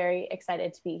still very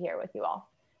excited to be here with you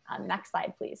all. Next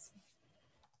slide, please.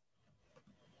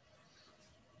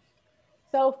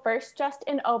 So first, just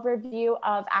an overview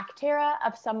of Actera.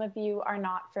 If some of you are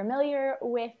not familiar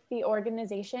with the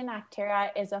organization,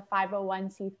 Actera is a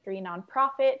 501c3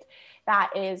 nonprofit that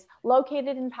is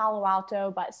located in Palo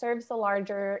Alto, but serves the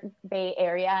larger Bay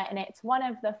Area. And it's one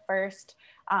of the first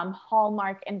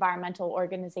hallmark environmental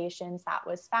organizations that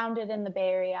was founded in the Bay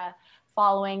Area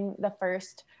following the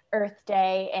first Earth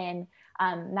Day in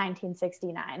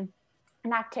 1969.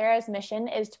 And Actera's mission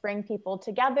is to bring people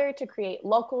together to create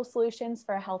local solutions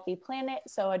for a healthy planet.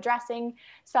 So addressing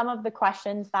some of the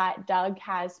questions that Doug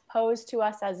has posed to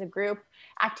us as a group,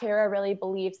 Actera really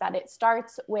believes that it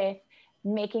starts with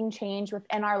making change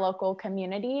within our local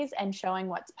communities and showing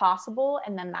what's possible,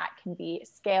 and then that can be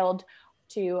scaled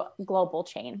to global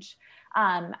change.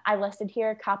 I listed here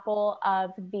a couple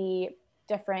of the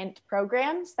different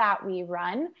programs that we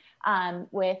run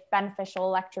with beneficial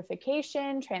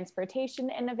electrification, transportation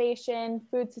innovation,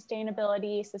 food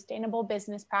sustainability, sustainable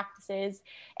business practices,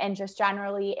 and just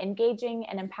generally engaging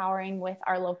and empowering with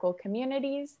our local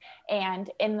communities. And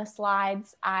in the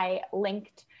slides, I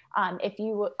linked, if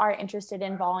you are interested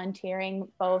in volunteering,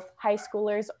 both high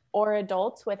schoolers or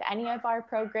adults with any of our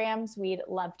programs, we'd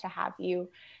love to have you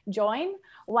join.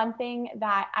 One thing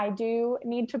that I do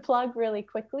need to plug really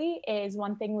quickly is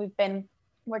one thing we've been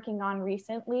working on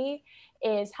recently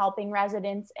is helping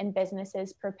residents and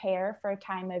businesses prepare for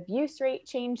time of use rate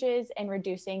changes and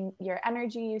reducing your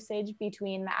energy usage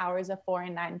between the hours of 4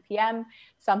 and 9 p.m.,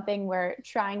 something we're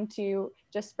trying to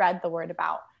just spread the word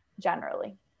about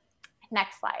generally.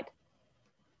 Next slide.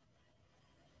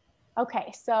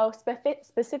 Okay, so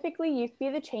specifically Youth Be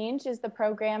the Change is the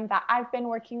program that I've been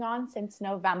working on since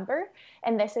November.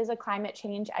 And this is a climate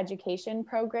change education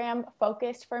program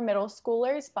focused for middle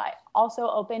schoolers, but also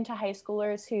open to high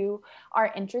schoolers who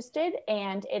are interested.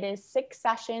 And it is 6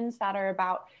 sessions that are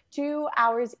about 2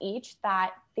 hours each,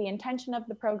 that the intention of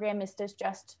the program is to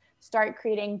just start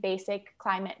creating basic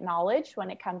climate knowledge when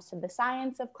it comes to the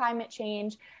science of climate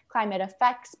change, climate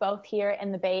effects, both here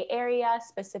in the Bay Area,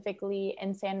 specifically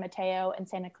in San Mateo and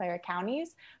Santa Clara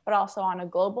counties, but also on a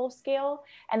global scale,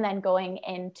 and then going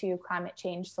into climate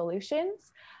change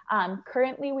solutions.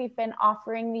 Currently, we've been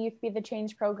offering the Youth Be the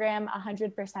Change program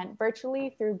 100%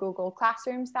 virtually through Google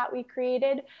Classrooms that we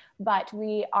created, but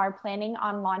we are planning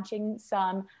on launching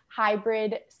some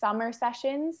hybrid summer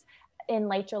sessions in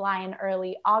late July and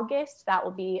early August. That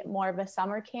will be more of a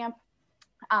summer camp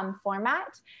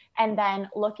format, and then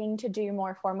looking to do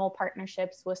more formal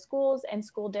partnerships with schools and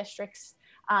school districts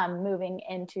moving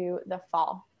into the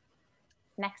fall.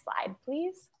 Next slide,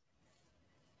 please.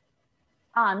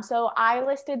 So I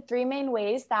listed 3 main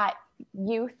ways that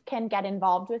youth can get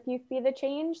involved with Youth Be the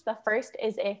Change. The first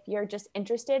is if you're just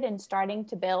interested in starting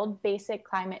to build basic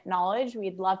climate knowledge,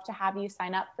 we'd love to have you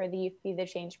sign up for the Youth Be the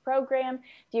Change program.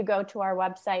 If you go to our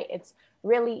website, it's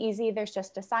really easy. There's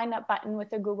just a sign up button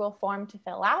with a Google form to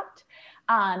fill out.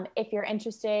 If you're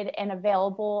interested and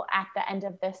available at the end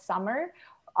of this summer,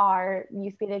 our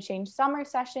Youth Be the Change summer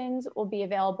sessions will be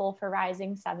available for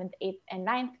rising 7th, 8th, and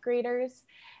 9th graders.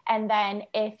 And then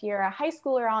if you're a high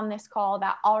schooler on this call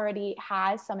that already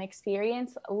has some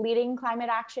experience leading climate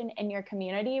action in your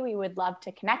community, we would love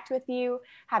to connect with you,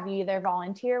 have you either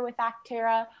volunteer with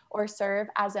Actera or serve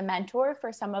as a mentor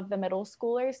for some of the middle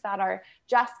schoolers that are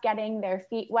just getting their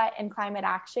feet wet in climate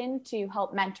action, to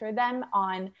help mentor them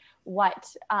on what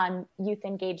youth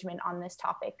engagement on this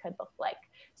topic could look like.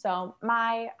 So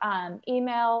my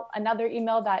email, another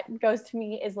email that goes to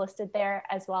me, is listed there,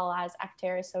 as well as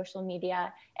Actera's social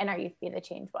media and our Youth Be the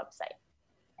Change website.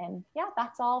 And yeah,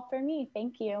 that's all for me.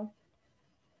 Thank you.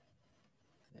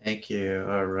 Thank you.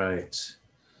 All right.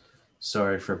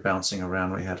 Sorry for bouncing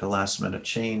around. We had a last minute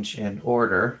change in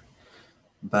order,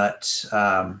 but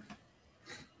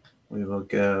we will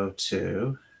go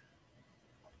to,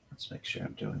 let's make sure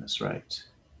I'm doing this right,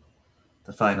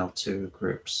 the final 2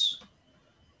 groups,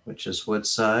 which is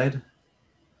Woodside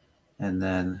and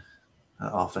then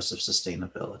Office of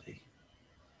Sustainability.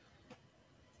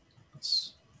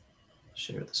 Let's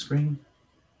share the screen.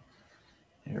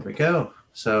 Here we go.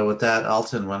 So with that,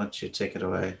 Alton, why don't you take it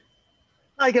away?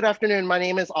 Hi, good afternoon. My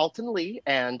name is Alton Lee,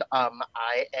 and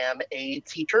I am a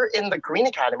teacher in the Green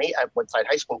Academy at Woodside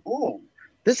High School. Ooh,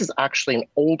 this is actually an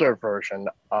older version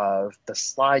of the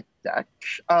slide deck.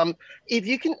 If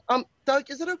you can,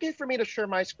 Doug, is it okay for me to share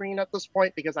my screen at this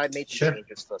point? Because I made some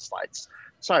changes to the slides.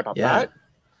 Sorry about that.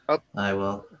 Oh. I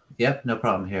will. Yep, no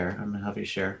problem here. I'm gonna have you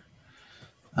share.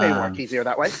 Maybe work easier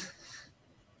that way.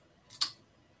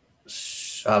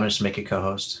 I'm just make you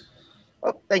co-host.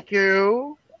 Oh, thank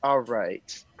you. All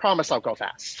right. Promise I'll go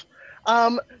fast.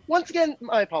 Once again,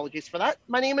 my apologies for that.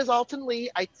 My name is Alton Lee.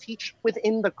 I teach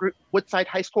within the Woodside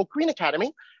High School Green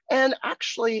Academy. And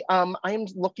actually, I'm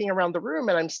looking around the room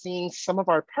and I'm seeing some of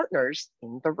our partners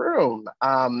in the room,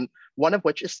 one of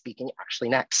which is speaking actually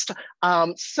next.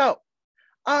 A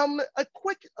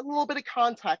little bit of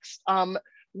context.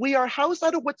 We are housed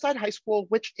out of Woodside High School,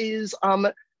 which is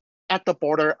at the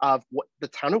border of the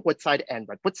town of Woodside and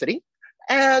Redwood City.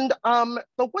 And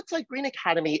the Woodside Green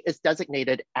Academy is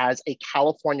designated as a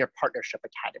California Partnership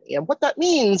Academy. And what that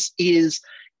means is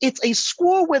it's a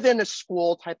school within a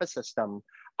school type of system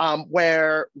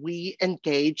where we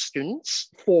engage students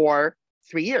for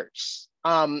 3 years,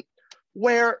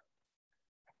 where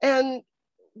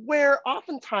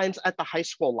oftentimes at the high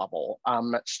school level,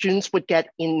 students would get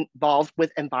involved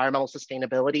with environmental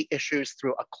sustainability issues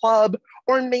through a club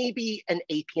or maybe an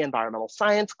AP environmental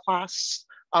science class.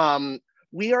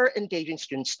 We are engaging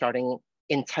students starting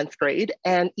in 10th grade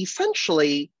and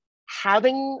essentially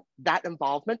having that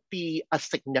involvement be a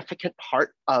significant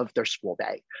part of their school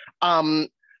day.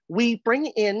 We bring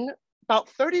in about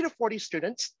 30 to 40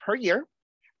 students per year,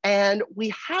 and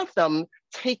we have them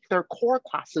take their core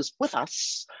classes with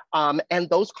us. And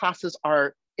those classes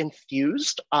are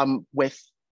infused with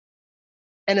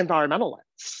an environmental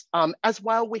lens. As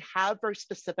well, we have very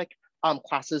specific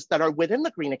classes that are within the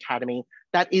Green Academy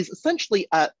that is essentially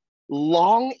a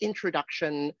long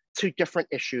introduction to different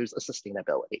issues of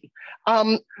sustainability.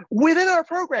 Within our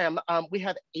program, we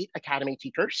have 8 academy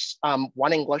teachers,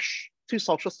 1 English, 2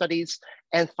 social studies,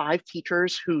 and 5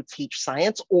 teachers who teach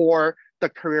science or the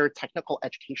career technical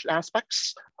education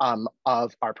aspects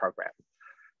of our program.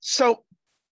 So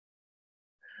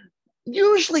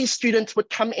usually students would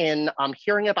come in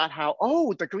hearing about how,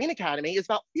 oh, the Green Academy is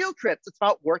about field trips. It's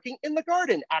about working in the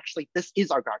garden. Actually, this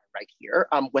is our garden right here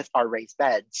with our raised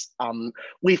beds.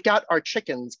 We've got our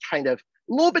chickens kind of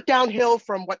a little bit downhill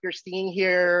from what you're seeing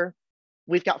here.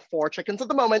 We've got 4 chickens at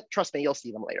the moment. Trust me, you'll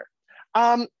see them later.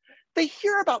 They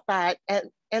hear about that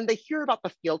and they hear about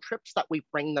the field trips that we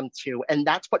bring them to, and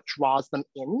that's what draws them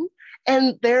in.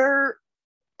 And their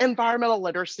environmental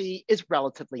literacy is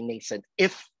relatively nascent.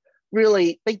 If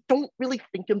really, they don't really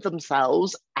think of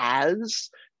themselves as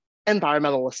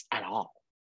environmentalists at all.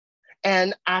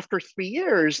 And after 3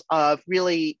 years of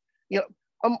really,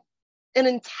 an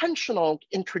intentional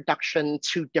introduction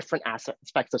to different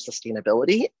aspects of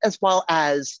sustainability, as well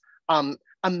as a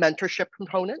mentorship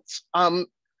component,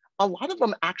 a lot of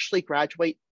them actually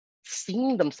graduate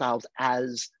seeing themselves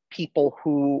as people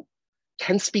who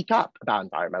can speak up about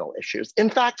environmental issues.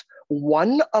 In fact,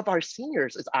 one of our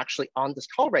seniors is actually on this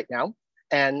call right now,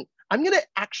 and I'm gonna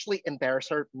actually embarrass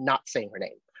her not saying her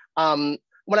name.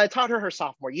 When I taught her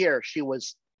sophomore year, she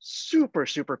was super,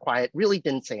 super quiet, really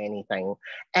didn't say anything.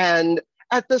 And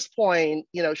at this point,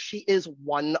 she is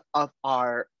one of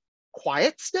our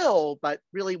quiet still, but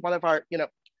really one of our,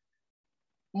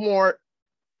 more,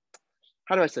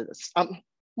 how do I say this?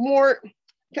 More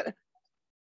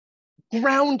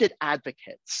grounded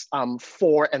advocates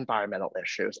for environmental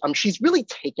issues. She's really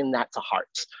taken that to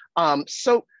heart.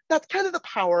 So that's kind of the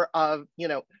power of,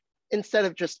 instead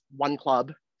of just one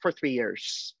club for 3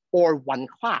 years or one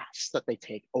class that they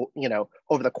take,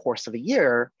 over the course of a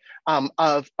year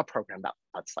of a program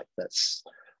that's like this.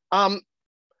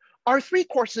 Our 3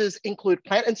 courses include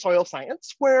plant and soil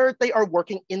science, where they are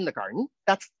working in the garden.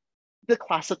 That's the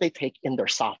class that they take in their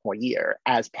sophomore year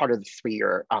as part of the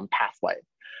 3-year pathway.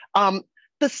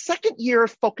 The second year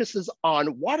focuses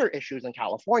on water issues in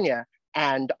California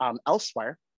and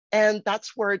elsewhere. And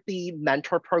that's where the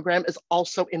mentor program is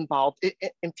also involved,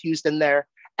 infused in there,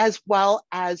 as well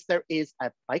as there is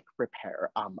a bike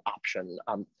repair option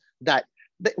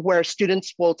where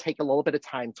students will take a little bit of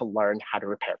time to learn how to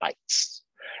repair bikes.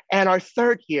 And our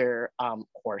 3rd year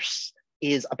course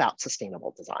is about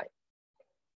sustainable design.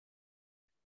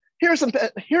 Here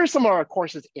are some of our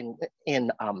courses in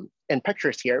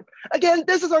pictures here. Again,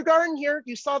 this is our garden here.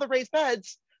 You saw the raised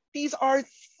beds. These are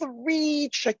 3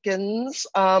 chickens.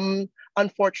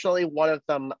 Unfortunately, one of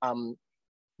them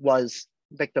was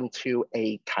victim to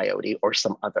a coyote or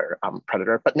some other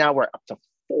predator, but now we're up to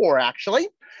 4 actually.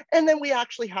 And then we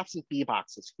actually have some bee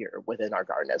boxes here within our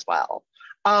garden as well.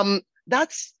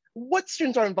 That's what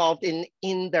students are involved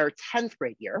in their 10th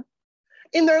grade year.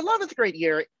 In their 11th grade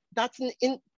year, that's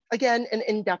again, an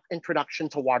in-depth introduction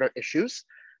to water issues.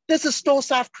 This is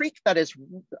Stolstaff Creek that is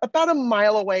about a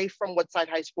mile away from Woodside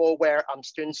High School, where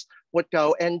students would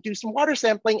go and do some water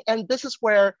sampling. And this is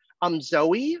where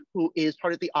Zoe, who is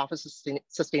part of the Office of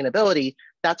Sustainability,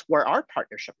 that's where our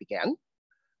partnership began.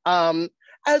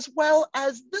 As well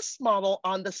as this model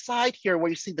on the side here, where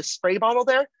you see the spray bottle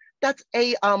there, that's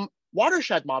a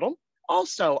watershed model,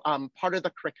 also part of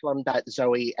the curriculum that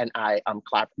Zoe and I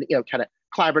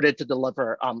collaborated to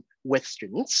deliver with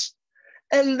students.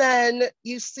 And then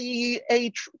you see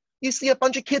a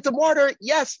bunch of kids in water.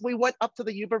 Yes, we went up to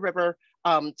the Yuba River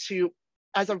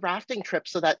as a rafting trip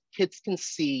so that kids can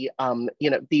see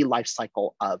the life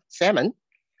cycle of salmon.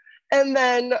 And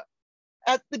then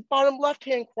at the bottom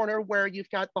left-hand corner, where you've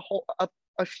got the whole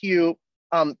a few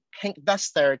pink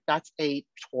vests there, that's a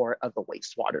tour of the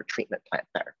wastewater treatment plant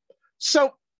there.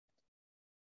 So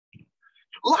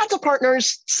lots of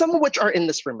partners, some of which are in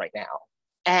this room right now.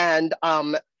 And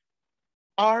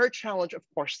our challenge, of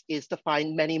course, is to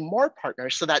find many more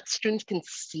partners so that students can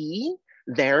see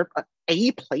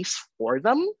a place for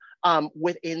them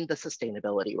within the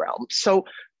sustainability realm. So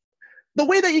the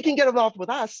way that you can get involved with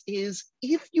us is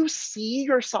if you see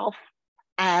yourself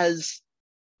as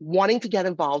wanting to get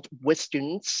involved with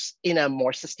students in a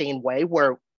more sustained way,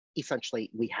 where essentially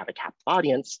we have a captive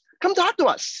audience, come talk to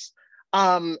us.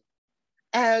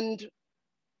 And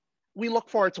we look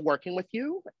forward to working with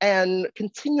you and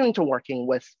continuing to working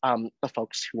with the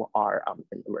folks who are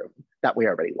in the room that we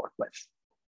already work with.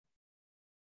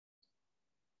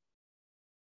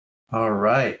 All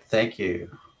right, thank you.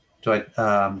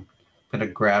 I'm gonna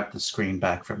grab the screen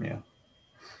back from you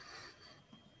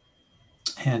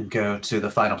and go to the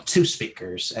final 2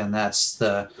 speakers, and that's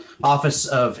the Office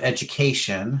of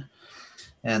Education,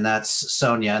 and that's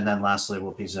Sonia, and then lastly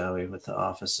will be Zoe with the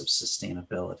Office of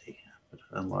Sustainability.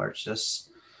 Enlarge this.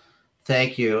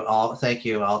 Thank you all. Thank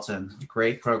you, Alton.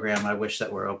 Great program. I wish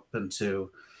that we're open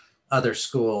to other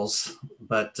schools,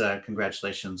 but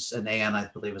congratulations. And Anne, I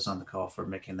believe, is on the call for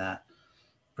making that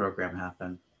program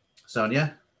happen.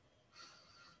 Sonia?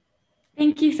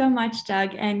 Thank you so much,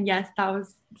 Doug. And yes, that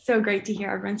was so great to hear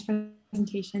everyone's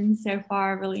presentation so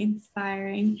far, really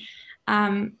inspiring.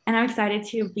 And I'm excited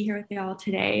to be here with you all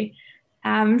today.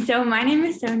 So my name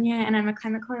is Sonia, and I'm a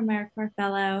Climate Corps AmeriCorps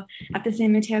Fellow at the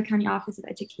San Mateo County Office of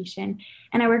Education.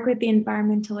 And I work with the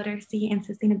Environmental Literacy and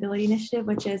Sustainability Initiative,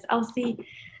 which is ELSI,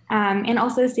 and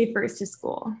also Safe Routes to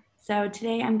School. So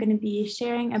today I'm going to be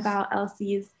sharing about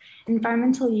ELSI's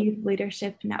Environmental Youth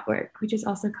Leadership Network, which is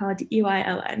also called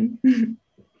EYLN.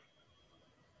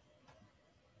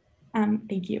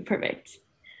 Thank you, perfect.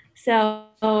 So,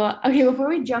 okay, before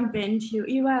we jump into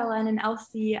EYLN and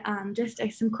ELSI, just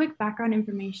some quick background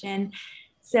information.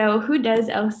 So who does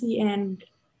ELSI and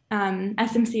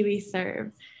SMCOE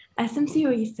serve?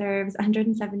 SMCOE serves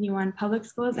 171 public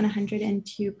schools and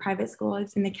 102 private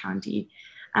schools in the county.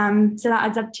 So that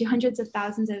adds up to hundreds of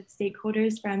thousands of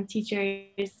stakeholders, from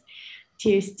teachers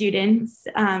to students,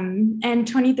 and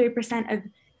 23% of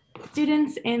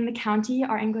students in the county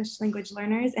are English language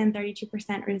learners, and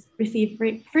 32% receive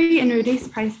free and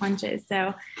reduced price lunches.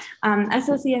 So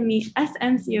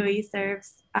SMCOE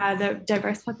serves the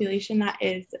diverse population that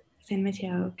is San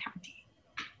Mateo County.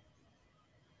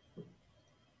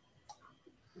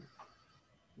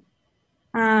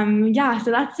 Yeah, so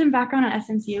that's some background on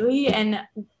SMCOE, and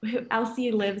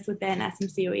ELSI lives within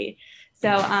SMCOE. So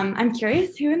I'm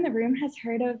curious, who in the room has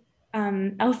heard of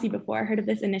ELSI before, heard of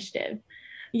this initiative?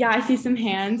 Yeah, I see some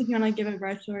hands. If you want to give a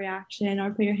virtual reaction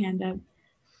or put your hand up.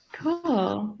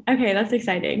 Cool. Okay, that's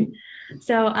exciting.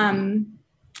 So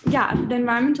yeah, the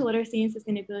Environmental Literacy and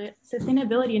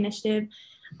Sustainability Initiative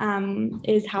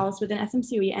is housed within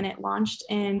SMCOE, and it launched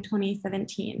in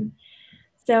 2017.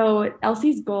 So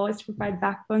ELSI's goal is to provide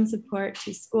backbone support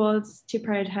to schools to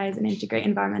prioritize and integrate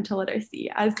environmental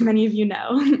literacy, as many of you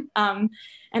know,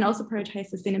 and also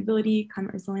prioritize sustainability,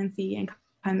 climate resiliency, and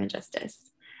climate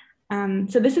justice.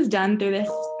 So this is done through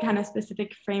this kind of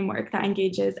specific framework that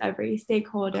engages every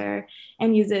stakeholder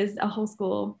and uses a whole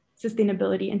school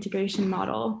sustainability integration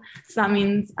model. So that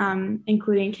means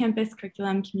including campus,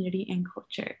 curriculum, community, and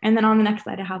culture. And then on the next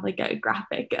slide, I have like a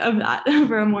graphic of that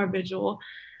for a more visual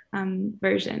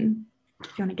version. If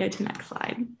you want to go to the next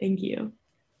slide, thank you.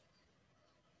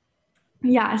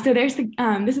 Yeah, so there's the,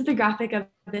 this is the graphic of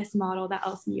this model that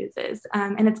ELSI uses,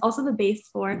 and it's also the base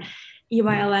for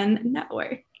EYLN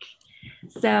network.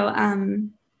 So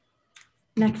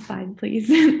next slide, please.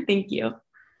 Thank you.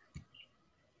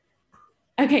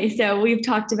 Okay, so we've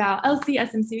talked about ELSI,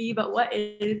 SMCOE, but what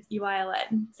is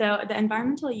EYLN? So the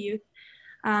Environmental Youth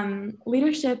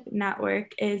Leadership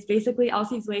Network is basically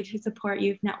ELSI's way to support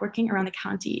youth networking around the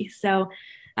county. So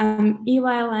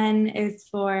EYLN is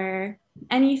for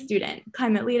any student,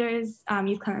 climate leaders,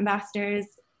 youth climate ambassadors,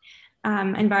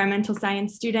 environmental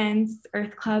science students,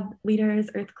 Earth Club leaders,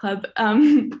 Earth Club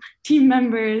team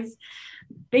members,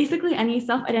 basically any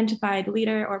self-identified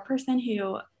leader or person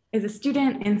who is a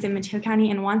student in San Mateo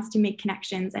County and wants to make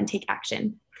connections and take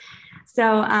action.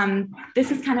 So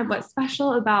this is kind of what's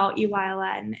special about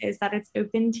EYLN, is that it's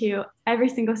open to every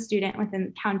single student within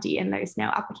the county, and there's no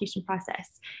application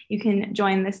process. You can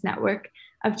join this network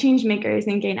of change makers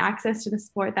and gain access to the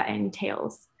support that it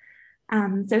entails.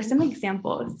 So some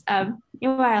examples of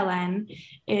EYLN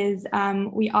is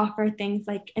we offer things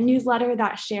like a newsletter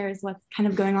that shares what's kind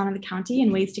of going on in the county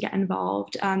and ways to get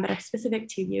involved that are specific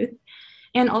to youth,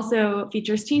 and also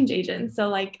features change agents. So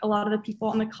like a lot of the people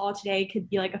on the call today could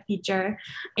be like a feature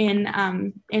in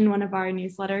one of our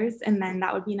newsletters, and then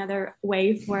that would be another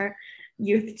way for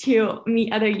youth to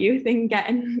meet other youth and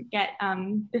get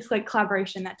this like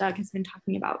collaboration that Doug has been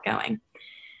talking about going.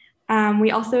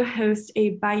 We also host a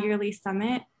bi-yearly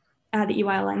summit, the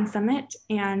EYLN Summit,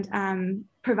 and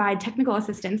provide technical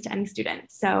assistance to any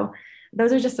student. So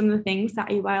those are just some of the things that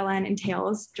EYLN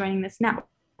entails joining this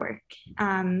network.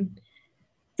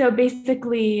 So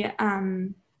basically, this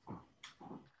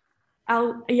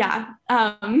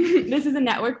is a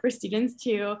network for students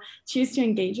to choose to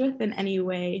engage with in any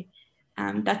way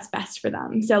that's best for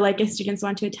them. So like if students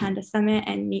want to attend a summit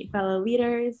and meet fellow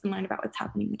leaders and learn about what's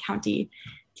happening in the county,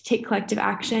 to take collective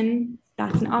action,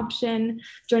 that's an option.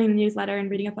 Joining the newsletter and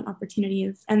reading up on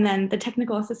opportunities. And then the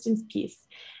technical assistance piece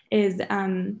is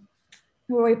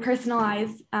where we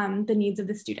personalize the needs of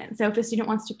the student. So if a student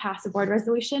wants to pass a board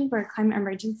resolution for a climate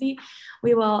emergency,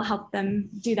 we will help them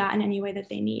do that in any way that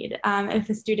they need. If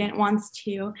a student wants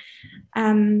to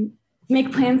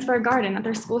make plans for a garden at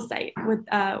their school site, with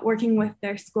working with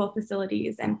their school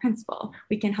facilities and principal,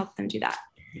 we can help them do that.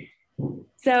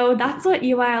 So that's what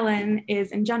EYLN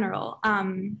is in general.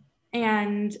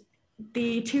 And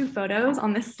the two photos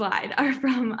on this slide are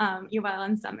from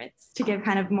EYLN summits to give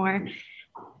kind of more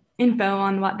info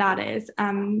on what that is.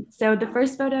 So the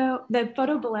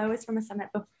photo below is from a summit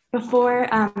before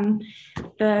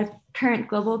the current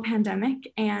global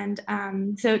pandemic. And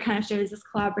so it kind of shows this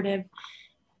collaborative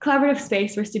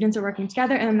space where students are working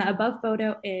together. And then the above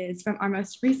photo is from our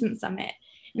most recent summit.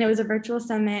 And it was a virtual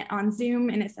summit on Zoom,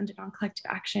 and it centered on collective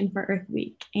action for Earth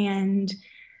Week and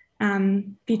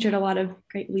featured a lot of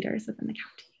great leaders within the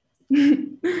county.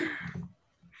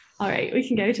 All right, we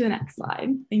can go to the next slide.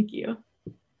 Thank you.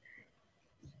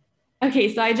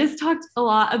 Okay, so I just talked a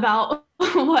lot about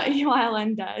what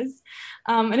UILN does.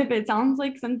 And if it sounds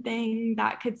like something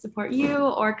that could support you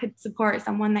or could support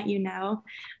someone that you know,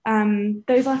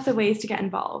 there's lots of ways to get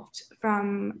involved,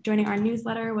 from joining our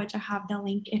newsletter, which I have the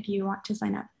link if you want to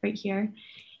sign up right here,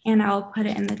 and I'll put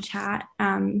it in the chat.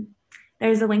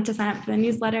 There's a link to sign up for the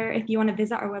newsletter. If you want to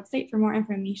visit our website for more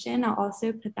information, I'll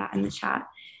also put that in the chat.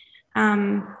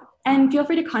 And feel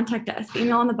free to contact us. The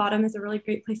email on the bottom is a really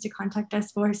great place to contact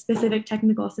us for specific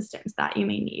technical assistance that you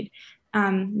may need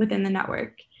within the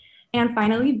network. And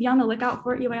finally, be on the lookout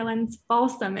for UILN's Fall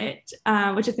Summit,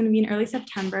 which is going to be in early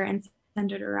September and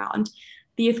centered around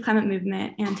the youth climate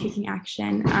movement and taking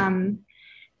action.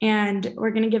 And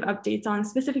we're going to give updates on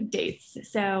specific dates.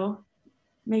 So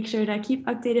make sure to keep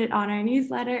updated on our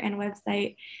newsletter and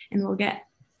website, and we'll get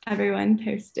everyone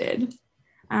posted.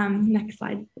 Next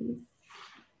slide, please.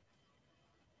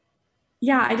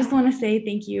 Yeah, I just want to say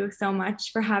thank you so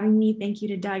much for having me. Thank you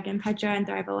to Doug and Petra and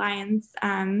Thrive Alliance.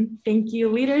 Thank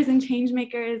you, leaders and change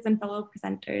makers and fellow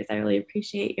presenters. I really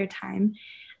appreciate your time.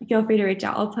 Feel free to reach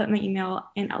out. I'll put my email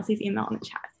and Elsie's email in the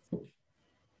chat.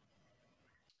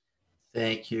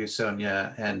 Thank you,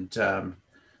 Sonia. And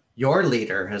your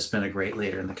leader has been a great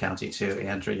leader in the county too,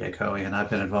 Andrea Yakoe, and I've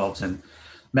been involved and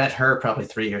met her probably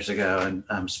 3 years ago,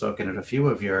 and spoken at a few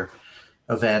of your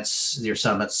events, your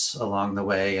summits along the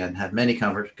way, and had many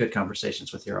good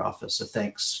conversations with your office. So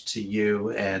thanks to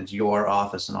you and your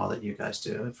office and all that you guys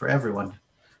do, and for everyone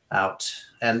out.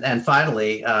 And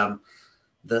finally,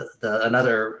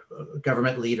 another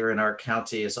government leader in our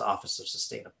county is the Office of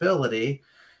Sustainability,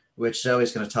 which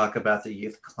Zoe's going to talk about, the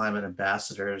Youth Climate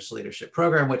Ambassadors Leadership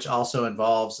Program, which also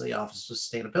involves the Office of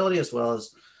Sustainability, as well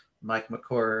as Mike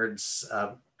McCord's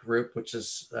group, which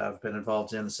has been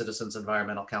involved in the Citizens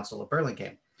Environmental Council of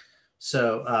Burlingame.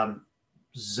 So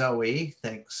Zoe,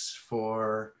 thanks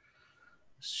for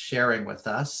sharing with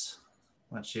us.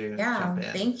 Why don't you jump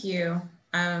in? Thank you.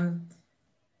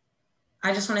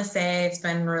 I just want to say it's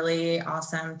been really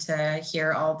awesome to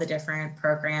hear all the different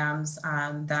programs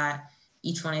that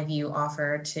each one of you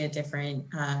offer to different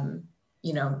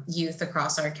youth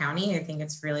across our county. I think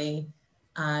it's really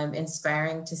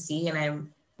inspiring to see, and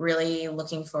I'm really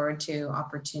looking forward to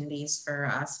opportunities for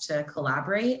us to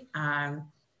collaborate.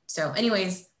 So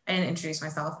anyways, I didn't introduce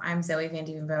myself. I'm Zoe Van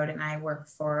Duvenbode, and I work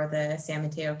for the San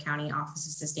Mateo County Office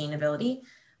of Sustainability.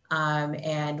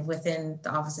 And within the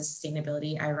Office of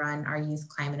Sustainability, I run our Youth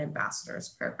Climate Ambassadors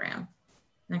program.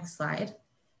 Next slide.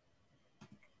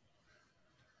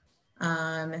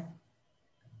 I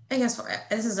guess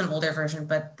this is an older version,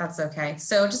 but that's okay.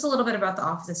 So just a little bit about the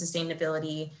Office of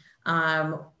Sustainability.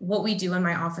 What we do in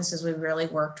my office is we really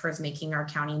work towards making our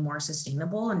county more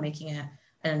sustainable and making it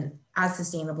an as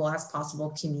sustainable as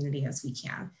possible community as we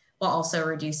can, while also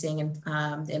reducing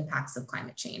the impacts of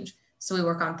climate change. So we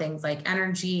work on things like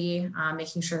energy,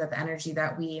 making sure that the energy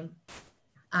that we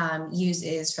use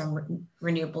is from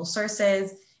renewable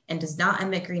sources and does not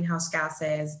emit greenhouse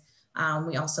gases.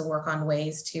 We also work on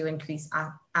ways to increase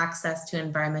access to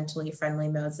environmentally friendly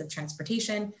modes of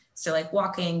transportation. So like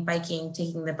walking, biking,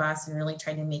 taking the bus, and really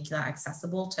trying to make that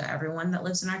accessible to everyone that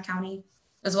lives in our county,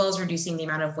 as well as reducing the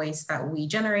amount of waste that we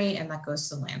generate and that goes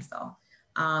to landfill.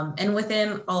 And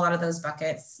within a lot of those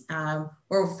buckets,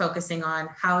 we're focusing on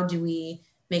how do we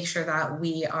make sure that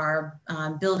we are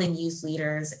building youth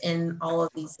leaders in all of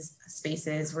these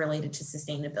spaces related to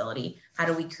sustainability. How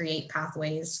do we create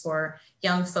pathways for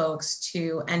young folks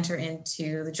to enter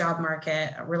into the job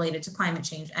market related to climate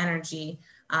change, energy,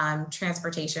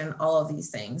 transportation, all of these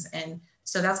things. And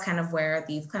so that's kind of where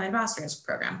the Climate Ambassadors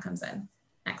program comes in.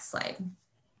 Next slide.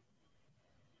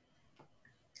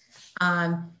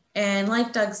 And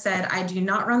like Doug said, I do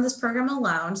not run this program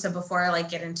alone. So before I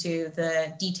get into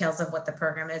the details of what the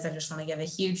program is, I just want to give a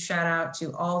huge shout out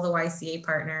to all the YCA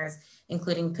partners,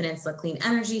 including Peninsula Clean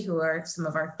Energy, who are some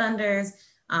of our funders,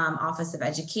 Office of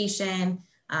Education,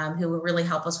 who will really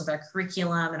help us with our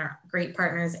curriculum and our great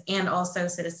partners, and also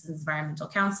Citizens Environmental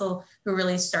Council, who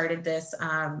really started this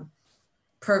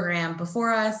program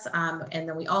before us. And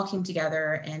then we all came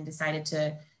together and decided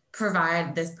to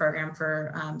provide this program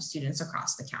for students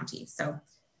across the county. So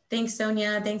thanks,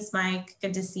 Sonia. Thanks, Mike.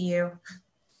 Good to see you.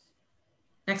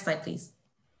 Next slide, please.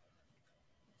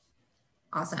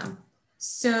 Awesome.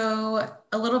 So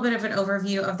a little bit of an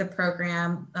overview of the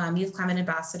program. Youth Climate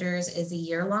Ambassadors is a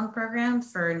year-long program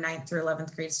for 9th through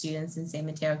 11th grade students in San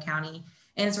Mateo County.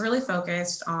 And it's really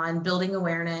focused on building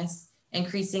awareness,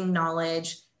 increasing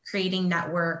knowledge, creating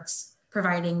networks,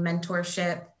 providing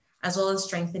mentorship, as well as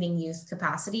strengthening youth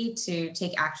capacity to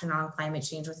take action on climate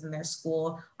change within their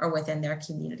school or within their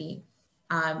community.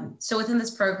 So within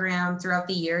this program, throughout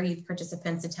the year, youth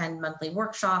participants attend monthly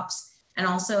workshops and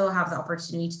also have the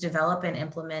opportunity to develop and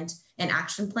implement an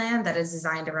action plan that is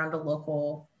designed around a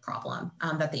local problem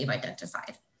that they've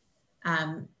identified.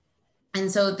 And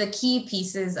so the key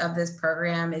pieces of this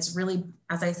program is really,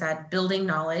 as I said, building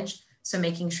knowledge. So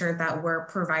making sure that we're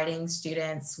providing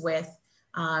students with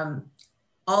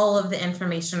all of the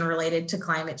information related to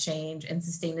climate change and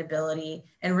sustainability,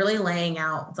 and really laying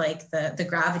out like the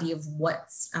gravity of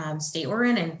what state we're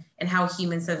in and how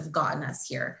humans have gotten us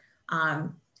here.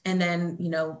 And then, you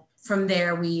know, from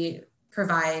there, we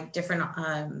provide different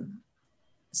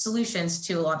solutions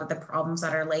to a lot of the problems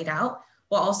that are laid out,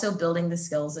 while also building the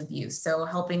skills of youth. So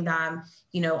helping them,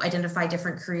 you know, identify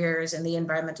different careers in the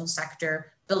environmental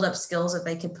sector, build up skills that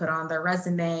they could put on their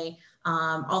resume.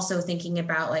 Also thinking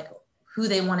about like who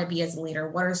they want to be as a leader,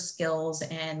 what are skills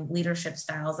and leadership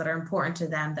styles that are important to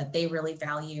them that they really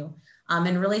value.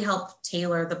 And really help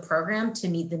tailor the program to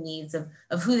meet the needs of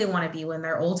who they want to be when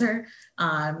they're older,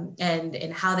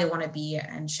 and how they want to be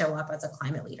and show up as a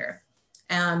climate leader.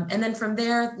 And then from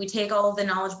there, we take all of the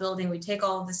knowledge building, we take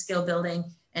all of the skill building,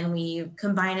 and we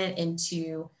combine it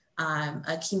into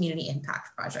a community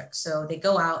impact project. So they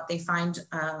go out, they find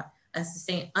a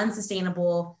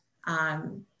unsustainable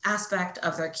aspect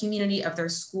of their community, of their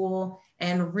school,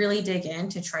 and really dig in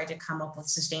to try to come up with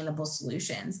sustainable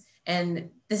solutions. And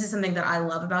this is something that I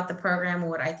love about the program.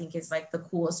 What I think is like the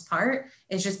coolest part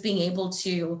is just being able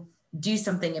to do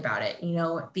something about it, you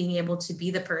know, being able to be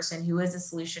the person who is a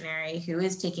solutionary, who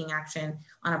is taking action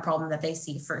on a problem that they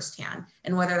see firsthand.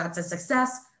 And whether that's a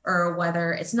success or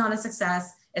whether it's not a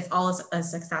success, it's all a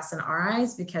success in our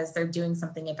eyes because they're doing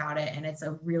something about it. And it's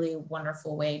a really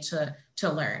wonderful way to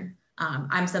learn.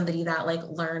 I'm somebody that like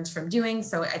learns from doing,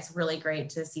 so it's really great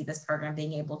to see this program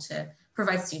being able to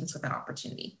provide students with that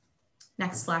opportunity.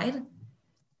 Next slide.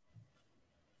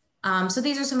 So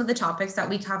these are some of the topics that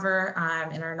we cover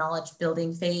in our knowledge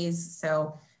building phase.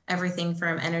 So everything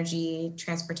from energy,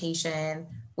 transportation,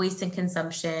 waste and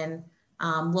consumption,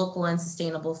 local and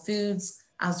sustainable foods,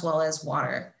 as well as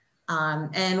water.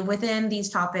 And within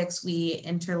these topics, we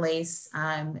interlace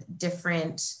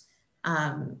different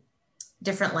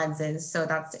lenses. So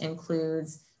that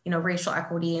includes, you know, racial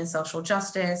equity and social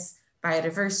justice,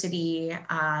 biodiversity,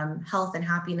 health and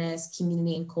happiness,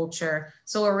 community and culture.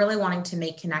 So we're really wanting to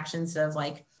make connections of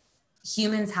like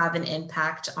humans have an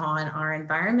impact on our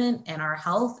environment and our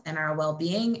health and our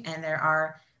well-being, and there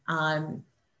are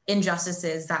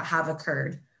injustices that have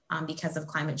occurred because of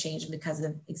climate change and because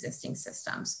of existing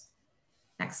systems.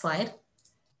 Next slide.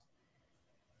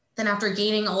 Then after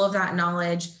gaining all of that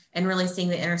knowledge and really seeing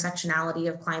the intersectionality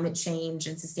of climate change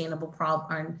and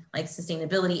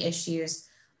sustainability issues,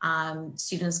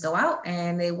 students go out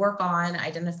and they work on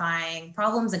identifying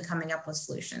problems and coming up with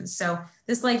solutions. So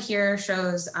this slide here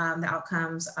shows the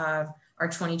outcomes of our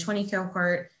 2020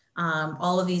 cohort.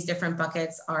 All of these different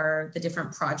buckets are the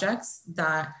different projects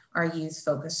that our youth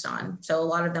focused on. So a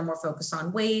lot of them were focused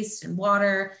on waste and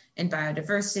water and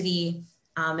biodiversity.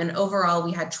 And overall,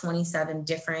 we had 27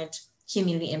 different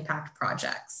community impact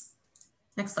projects.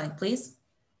 Next slide, please.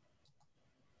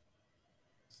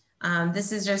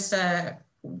 This is just a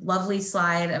lovely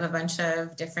slide of a bunch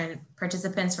of different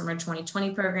participants from our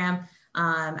 2020 program,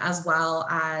 as well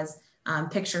as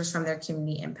pictures from their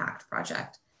community impact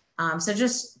project. So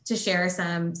just to share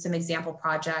some example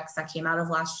projects that came out of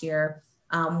last year.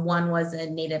 One was a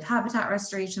native habitat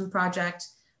restoration project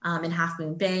in Half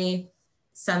Moon Bay.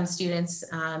 Some students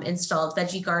installed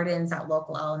veggie gardens at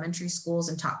local elementary schools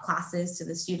and taught classes to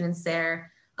the students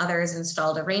there. Others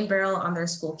installed a rain barrel on their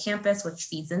school campus, which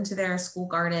feeds into their school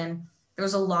garden. There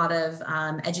was a lot of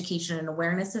education and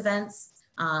awareness events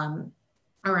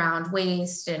around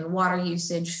waste and water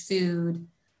usage, food.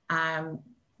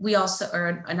 We also,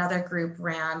 or another group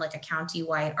ran like a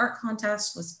county-wide art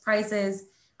contest with prizes,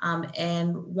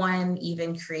 and one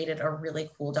even created a really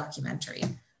cool documentary.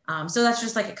 So that's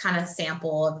just like a kind of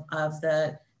sample of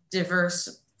the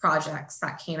diverse projects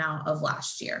that came out of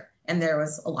last year, and there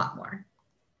was a lot more.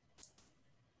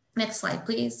 Next slide,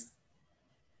 please.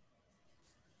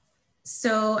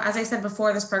 So as I said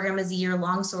before, this program is a year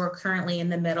long, so we're currently in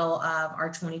the middle of our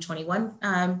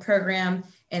 2021 program,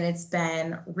 and it's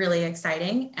been really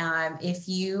exciting. If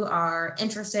you are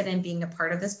interested in being a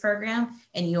part of this program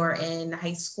and you are in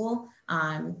high school,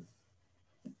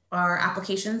 our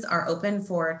applications are open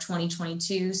for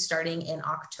 2022 starting in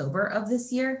October of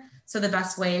this year. So the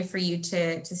best way for you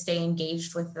to stay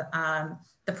engaged with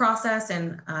the process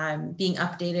and being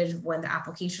updated when the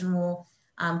application will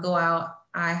go out,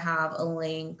 I have a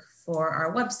link for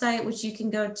our website, which you can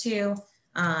go to,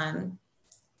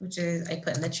 which is I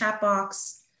put in the chat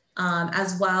box,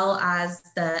 as well as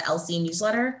the LC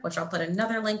newsletter, which I'll put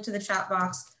another link to the chat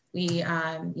box. We,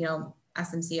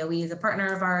 SMCOE is a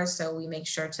partner of ours, so we make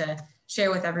sure to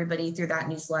share with everybody through that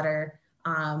newsletter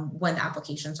when the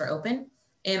applications are open.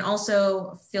 And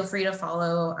also feel free to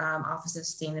follow Office of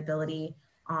Sustainability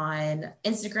on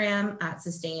Instagram at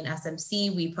Sustain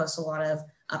SMC. We post a lot of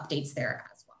updates there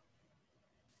as well.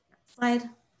 Next slide.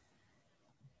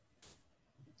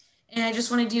 And I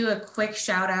just want to do a quick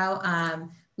shout out.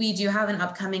 We do have an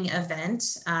upcoming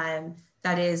event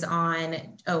that is on,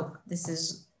 on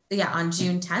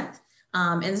June 10th.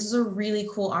 And this is a really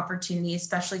cool opportunity,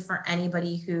 especially for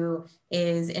anybody who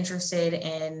is interested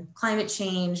in climate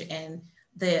change and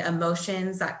the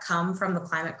emotions that come from the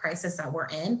climate crisis that we're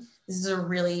in. This is a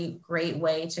really great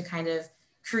way to kind of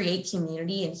create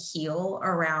community and heal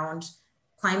around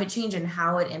climate change and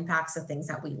how it impacts the things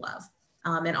that we love.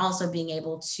 And also being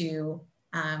able to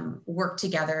work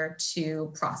together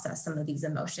to process some of these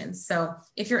emotions. So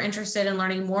if you're interested in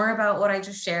learning more about what I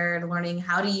just shared, learning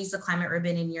how to use the climate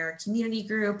ribbon in your community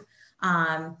group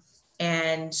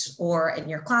or in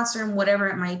your classroom, whatever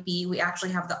it might be, we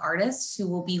actually have the artists who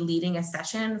will be leading a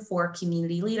session for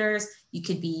community leaders. You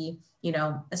could be,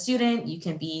 a student, you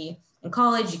can be in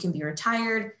college, you can be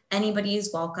retired, anybody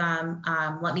is welcome.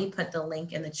 Let me put the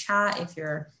link in the chat if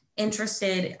you're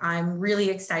interested. I'm really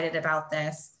excited about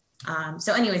this.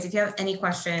 So anyways, if you have any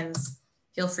questions,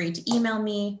 feel free to email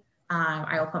me.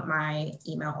 I will put my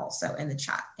email also in the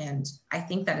chat. And I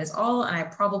think that is all. And I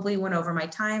probably went over my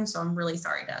time, so I'm really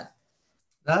sorry, Doug.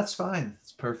 That's fine.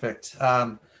 It's perfect.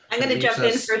 I'm going to jump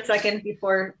in for a second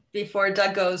before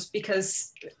Doug goes,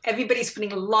 because everybody's putting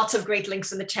lots of great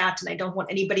links in the chat and I don't want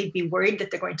anybody to be worried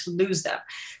that they're going to lose them.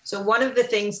 So one of the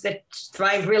things that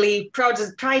Thrive really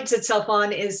prides itself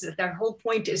on is that their whole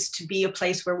point is to be a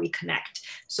place where we connect.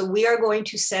 So we are going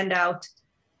to send out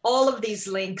all of these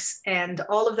links and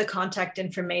all of the contact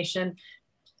information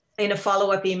in a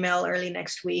follow-up email early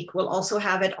next week. We'll also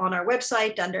have it on our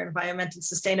website under environment and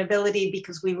sustainability,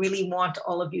 because we really want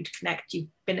all of you to connect. You've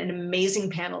been an amazing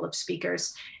panel of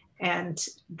speakers, and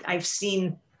I've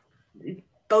seen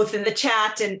both in the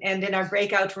chat and in our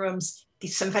breakout rooms,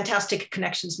 some fantastic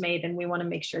connections made, and we want to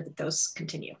make sure that those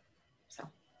continue. So.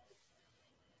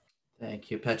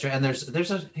 Thank you, Petra. And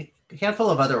there's a handful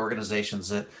of other organizations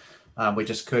that we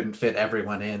just couldn't fit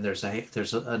everyone in. There's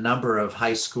a number of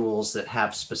high schools that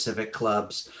have specific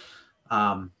clubs,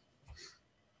 but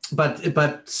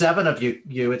 7 of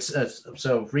you it's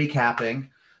so recapping.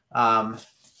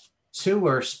 2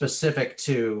 are specific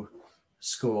to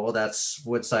school. That's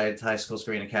Woodside High School's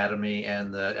Green Academy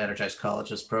and the Energized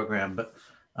Colleges program, but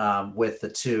with the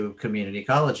 2 community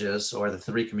colleges or the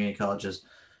 3 community colleges.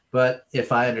 But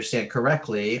if I understand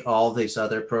correctly, all these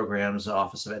other programs, the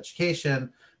Office of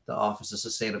Education, the Office of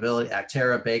Sustainability,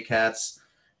 Actera, Baycats,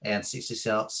 and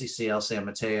CCL San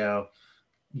Mateo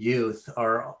Youth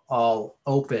are all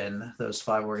open, those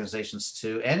 5 organizations,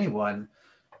 to anyone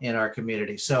in our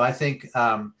community. So I think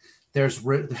there's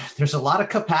a lot of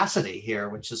capacity here,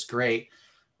 which is great.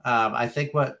 I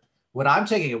think what I'm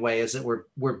taking away is that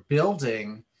we're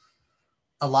building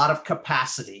a lot of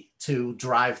capacity to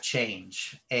drive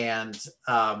change, and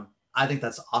I think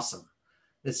that's awesome.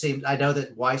 It seems, I know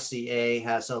that YCA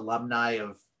has alumni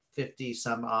of 50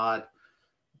 some odd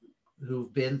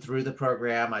who've been through the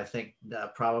program. I think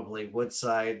probably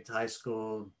Woodside High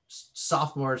School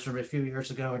sophomores from a few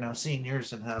years ago are now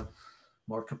seniors and have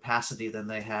more capacity than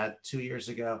they had 2 years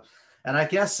ago. And I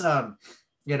guess, along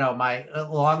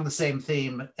the same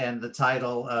theme and the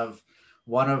title of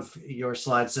one of your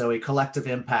slides, Zoe, collective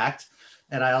impact.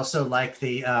 And I also like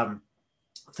the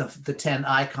 10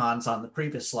 icons on the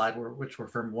previous slide, which were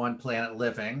from One Planet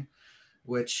Living,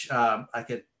 which I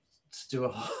could do a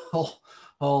whole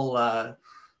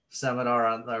seminar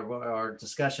on or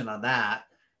discussion on that,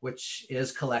 which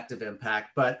is collective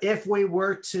impact. But if we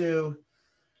were to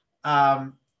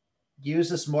use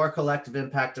this more collective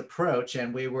impact approach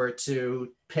and we were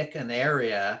to pick an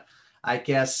area, I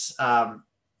guess,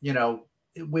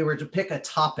 we were to pick a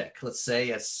topic, let's say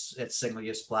it's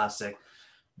single-use plastic,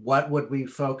 what would we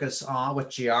focus on? What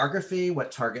geography,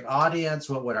 what target audience,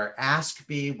 what would our ask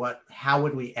be? How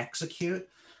would we execute?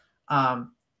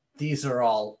 these are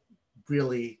all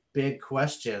really big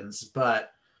questions,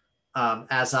 but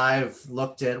as I've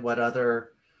looked at what other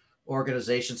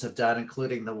organizations have done,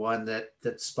 including the one that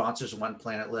sponsors One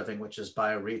Planet Living, which is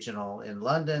bioregional in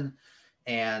London,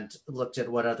 and looked at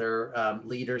what other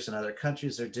leaders in other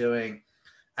countries are doing,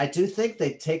 I do think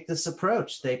they take this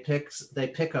approach. They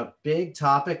pick a big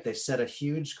topic, they set a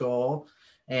huge goal,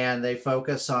 and they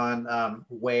focus on the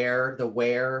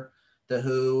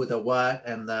who, the what,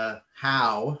 and the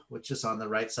how, which is on the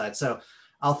right side. So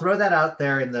I'll throw that out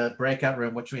there in the breakout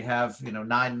room, which we have,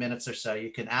 9 minutes or so.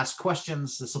 You can ask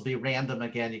questions. This will be random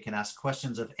again. You can ask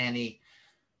questions of any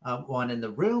one in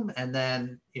the room. And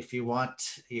then if you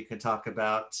want, you can talk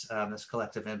about this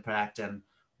collective impact and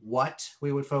what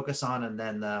we would focus on, and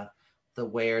then the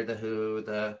where, the who,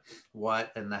 the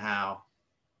what, and the how.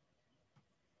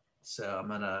 So I'm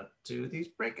gonna do these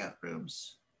breakout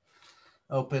rooms.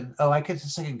 Open, I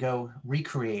can go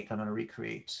recreate. I'm gonna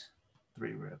recreate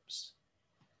 3 rooms.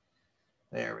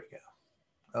 There we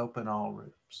go. Open all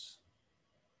rooms.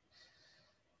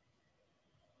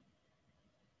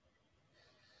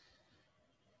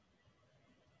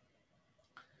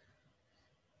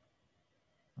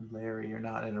 Larry, you're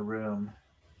not in a room.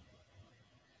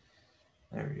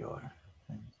 There you are.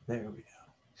 And there we go.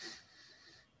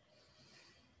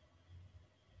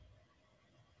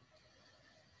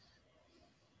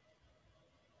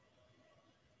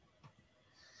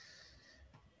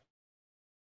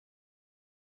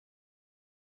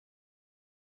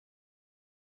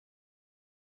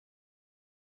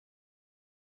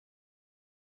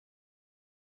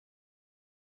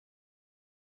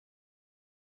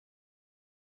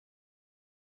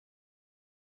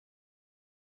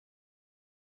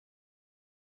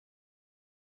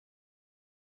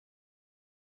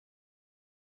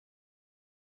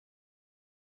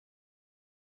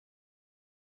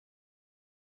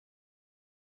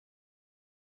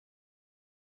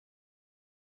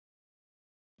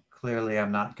 Clearly,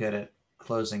 I'm not good at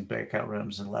closing breakout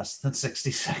rooms in less than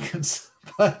 60 seconds,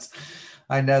 but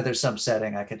I know there's some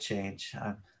setting I could change.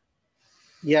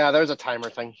 Yeah, there's a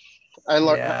timer thing. I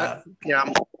learned.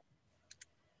 Yeah.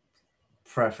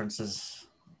 Preferences.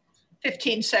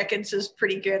 15 seconds is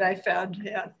pretty good, I found.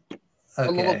 Yeah. Okay. A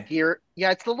little gear.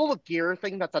 Yeah, it's the little gear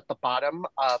thing that's at the bottom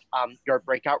of your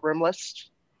breakout room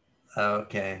list.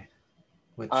 Okay.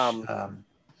 Which sorry.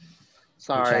 Which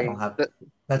I don't have.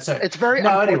 That's it. It's very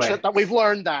unfortunate that we've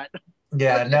learned that.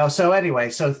 Yeah, no. So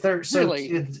anyway, so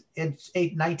really? it's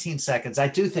 19 seconds. I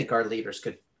do think our leaders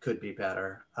could be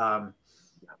better.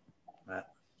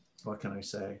 What can I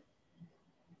say?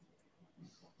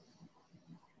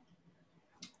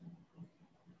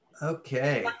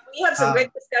 Okay. We had some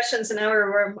great discussions in our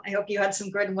room. I hope you had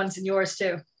some good ones in yours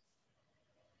too.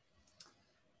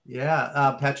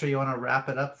 Yeah, Petra, you want to wrap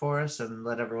it up for us and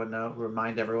let everyone know,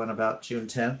 remind everyone about June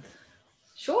 10th?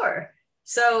 Sure.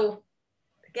 So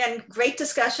again, great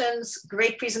discussions,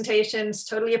 great presentations.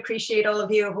 Totally appreciate all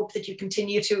of you. Hope that you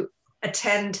continue to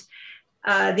attend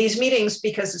these meetings,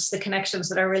 because it's the connections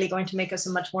that are really going to make us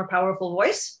a much more powerful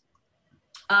voice.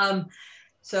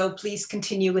 So please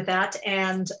continue with that.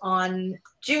 And on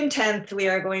June 10th, we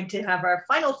are going to have our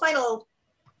final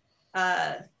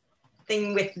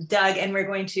thing with Doug, and we're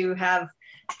going to have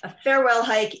a farewell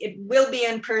hike. It will be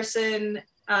in person.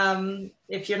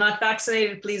 If you're not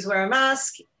vaccinated, please wear a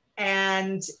mask.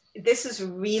 And this is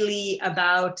really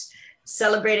about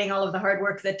celebrating all of the hard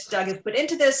work that Doug has put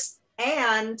into this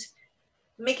and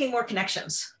making more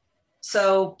connections.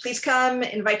 So please come,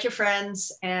 invite your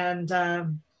friends, and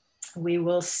we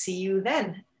will see you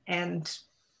then. And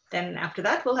then after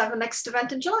that, we'll have a next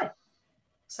event in July.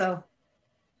 So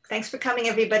thanks for coming,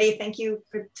 everybody. Thank you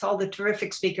to all the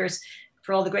terrific speakers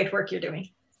for all the great work you're doing.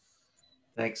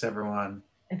 Thanks, everyone.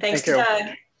 And thanks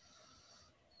to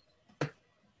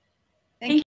Doug.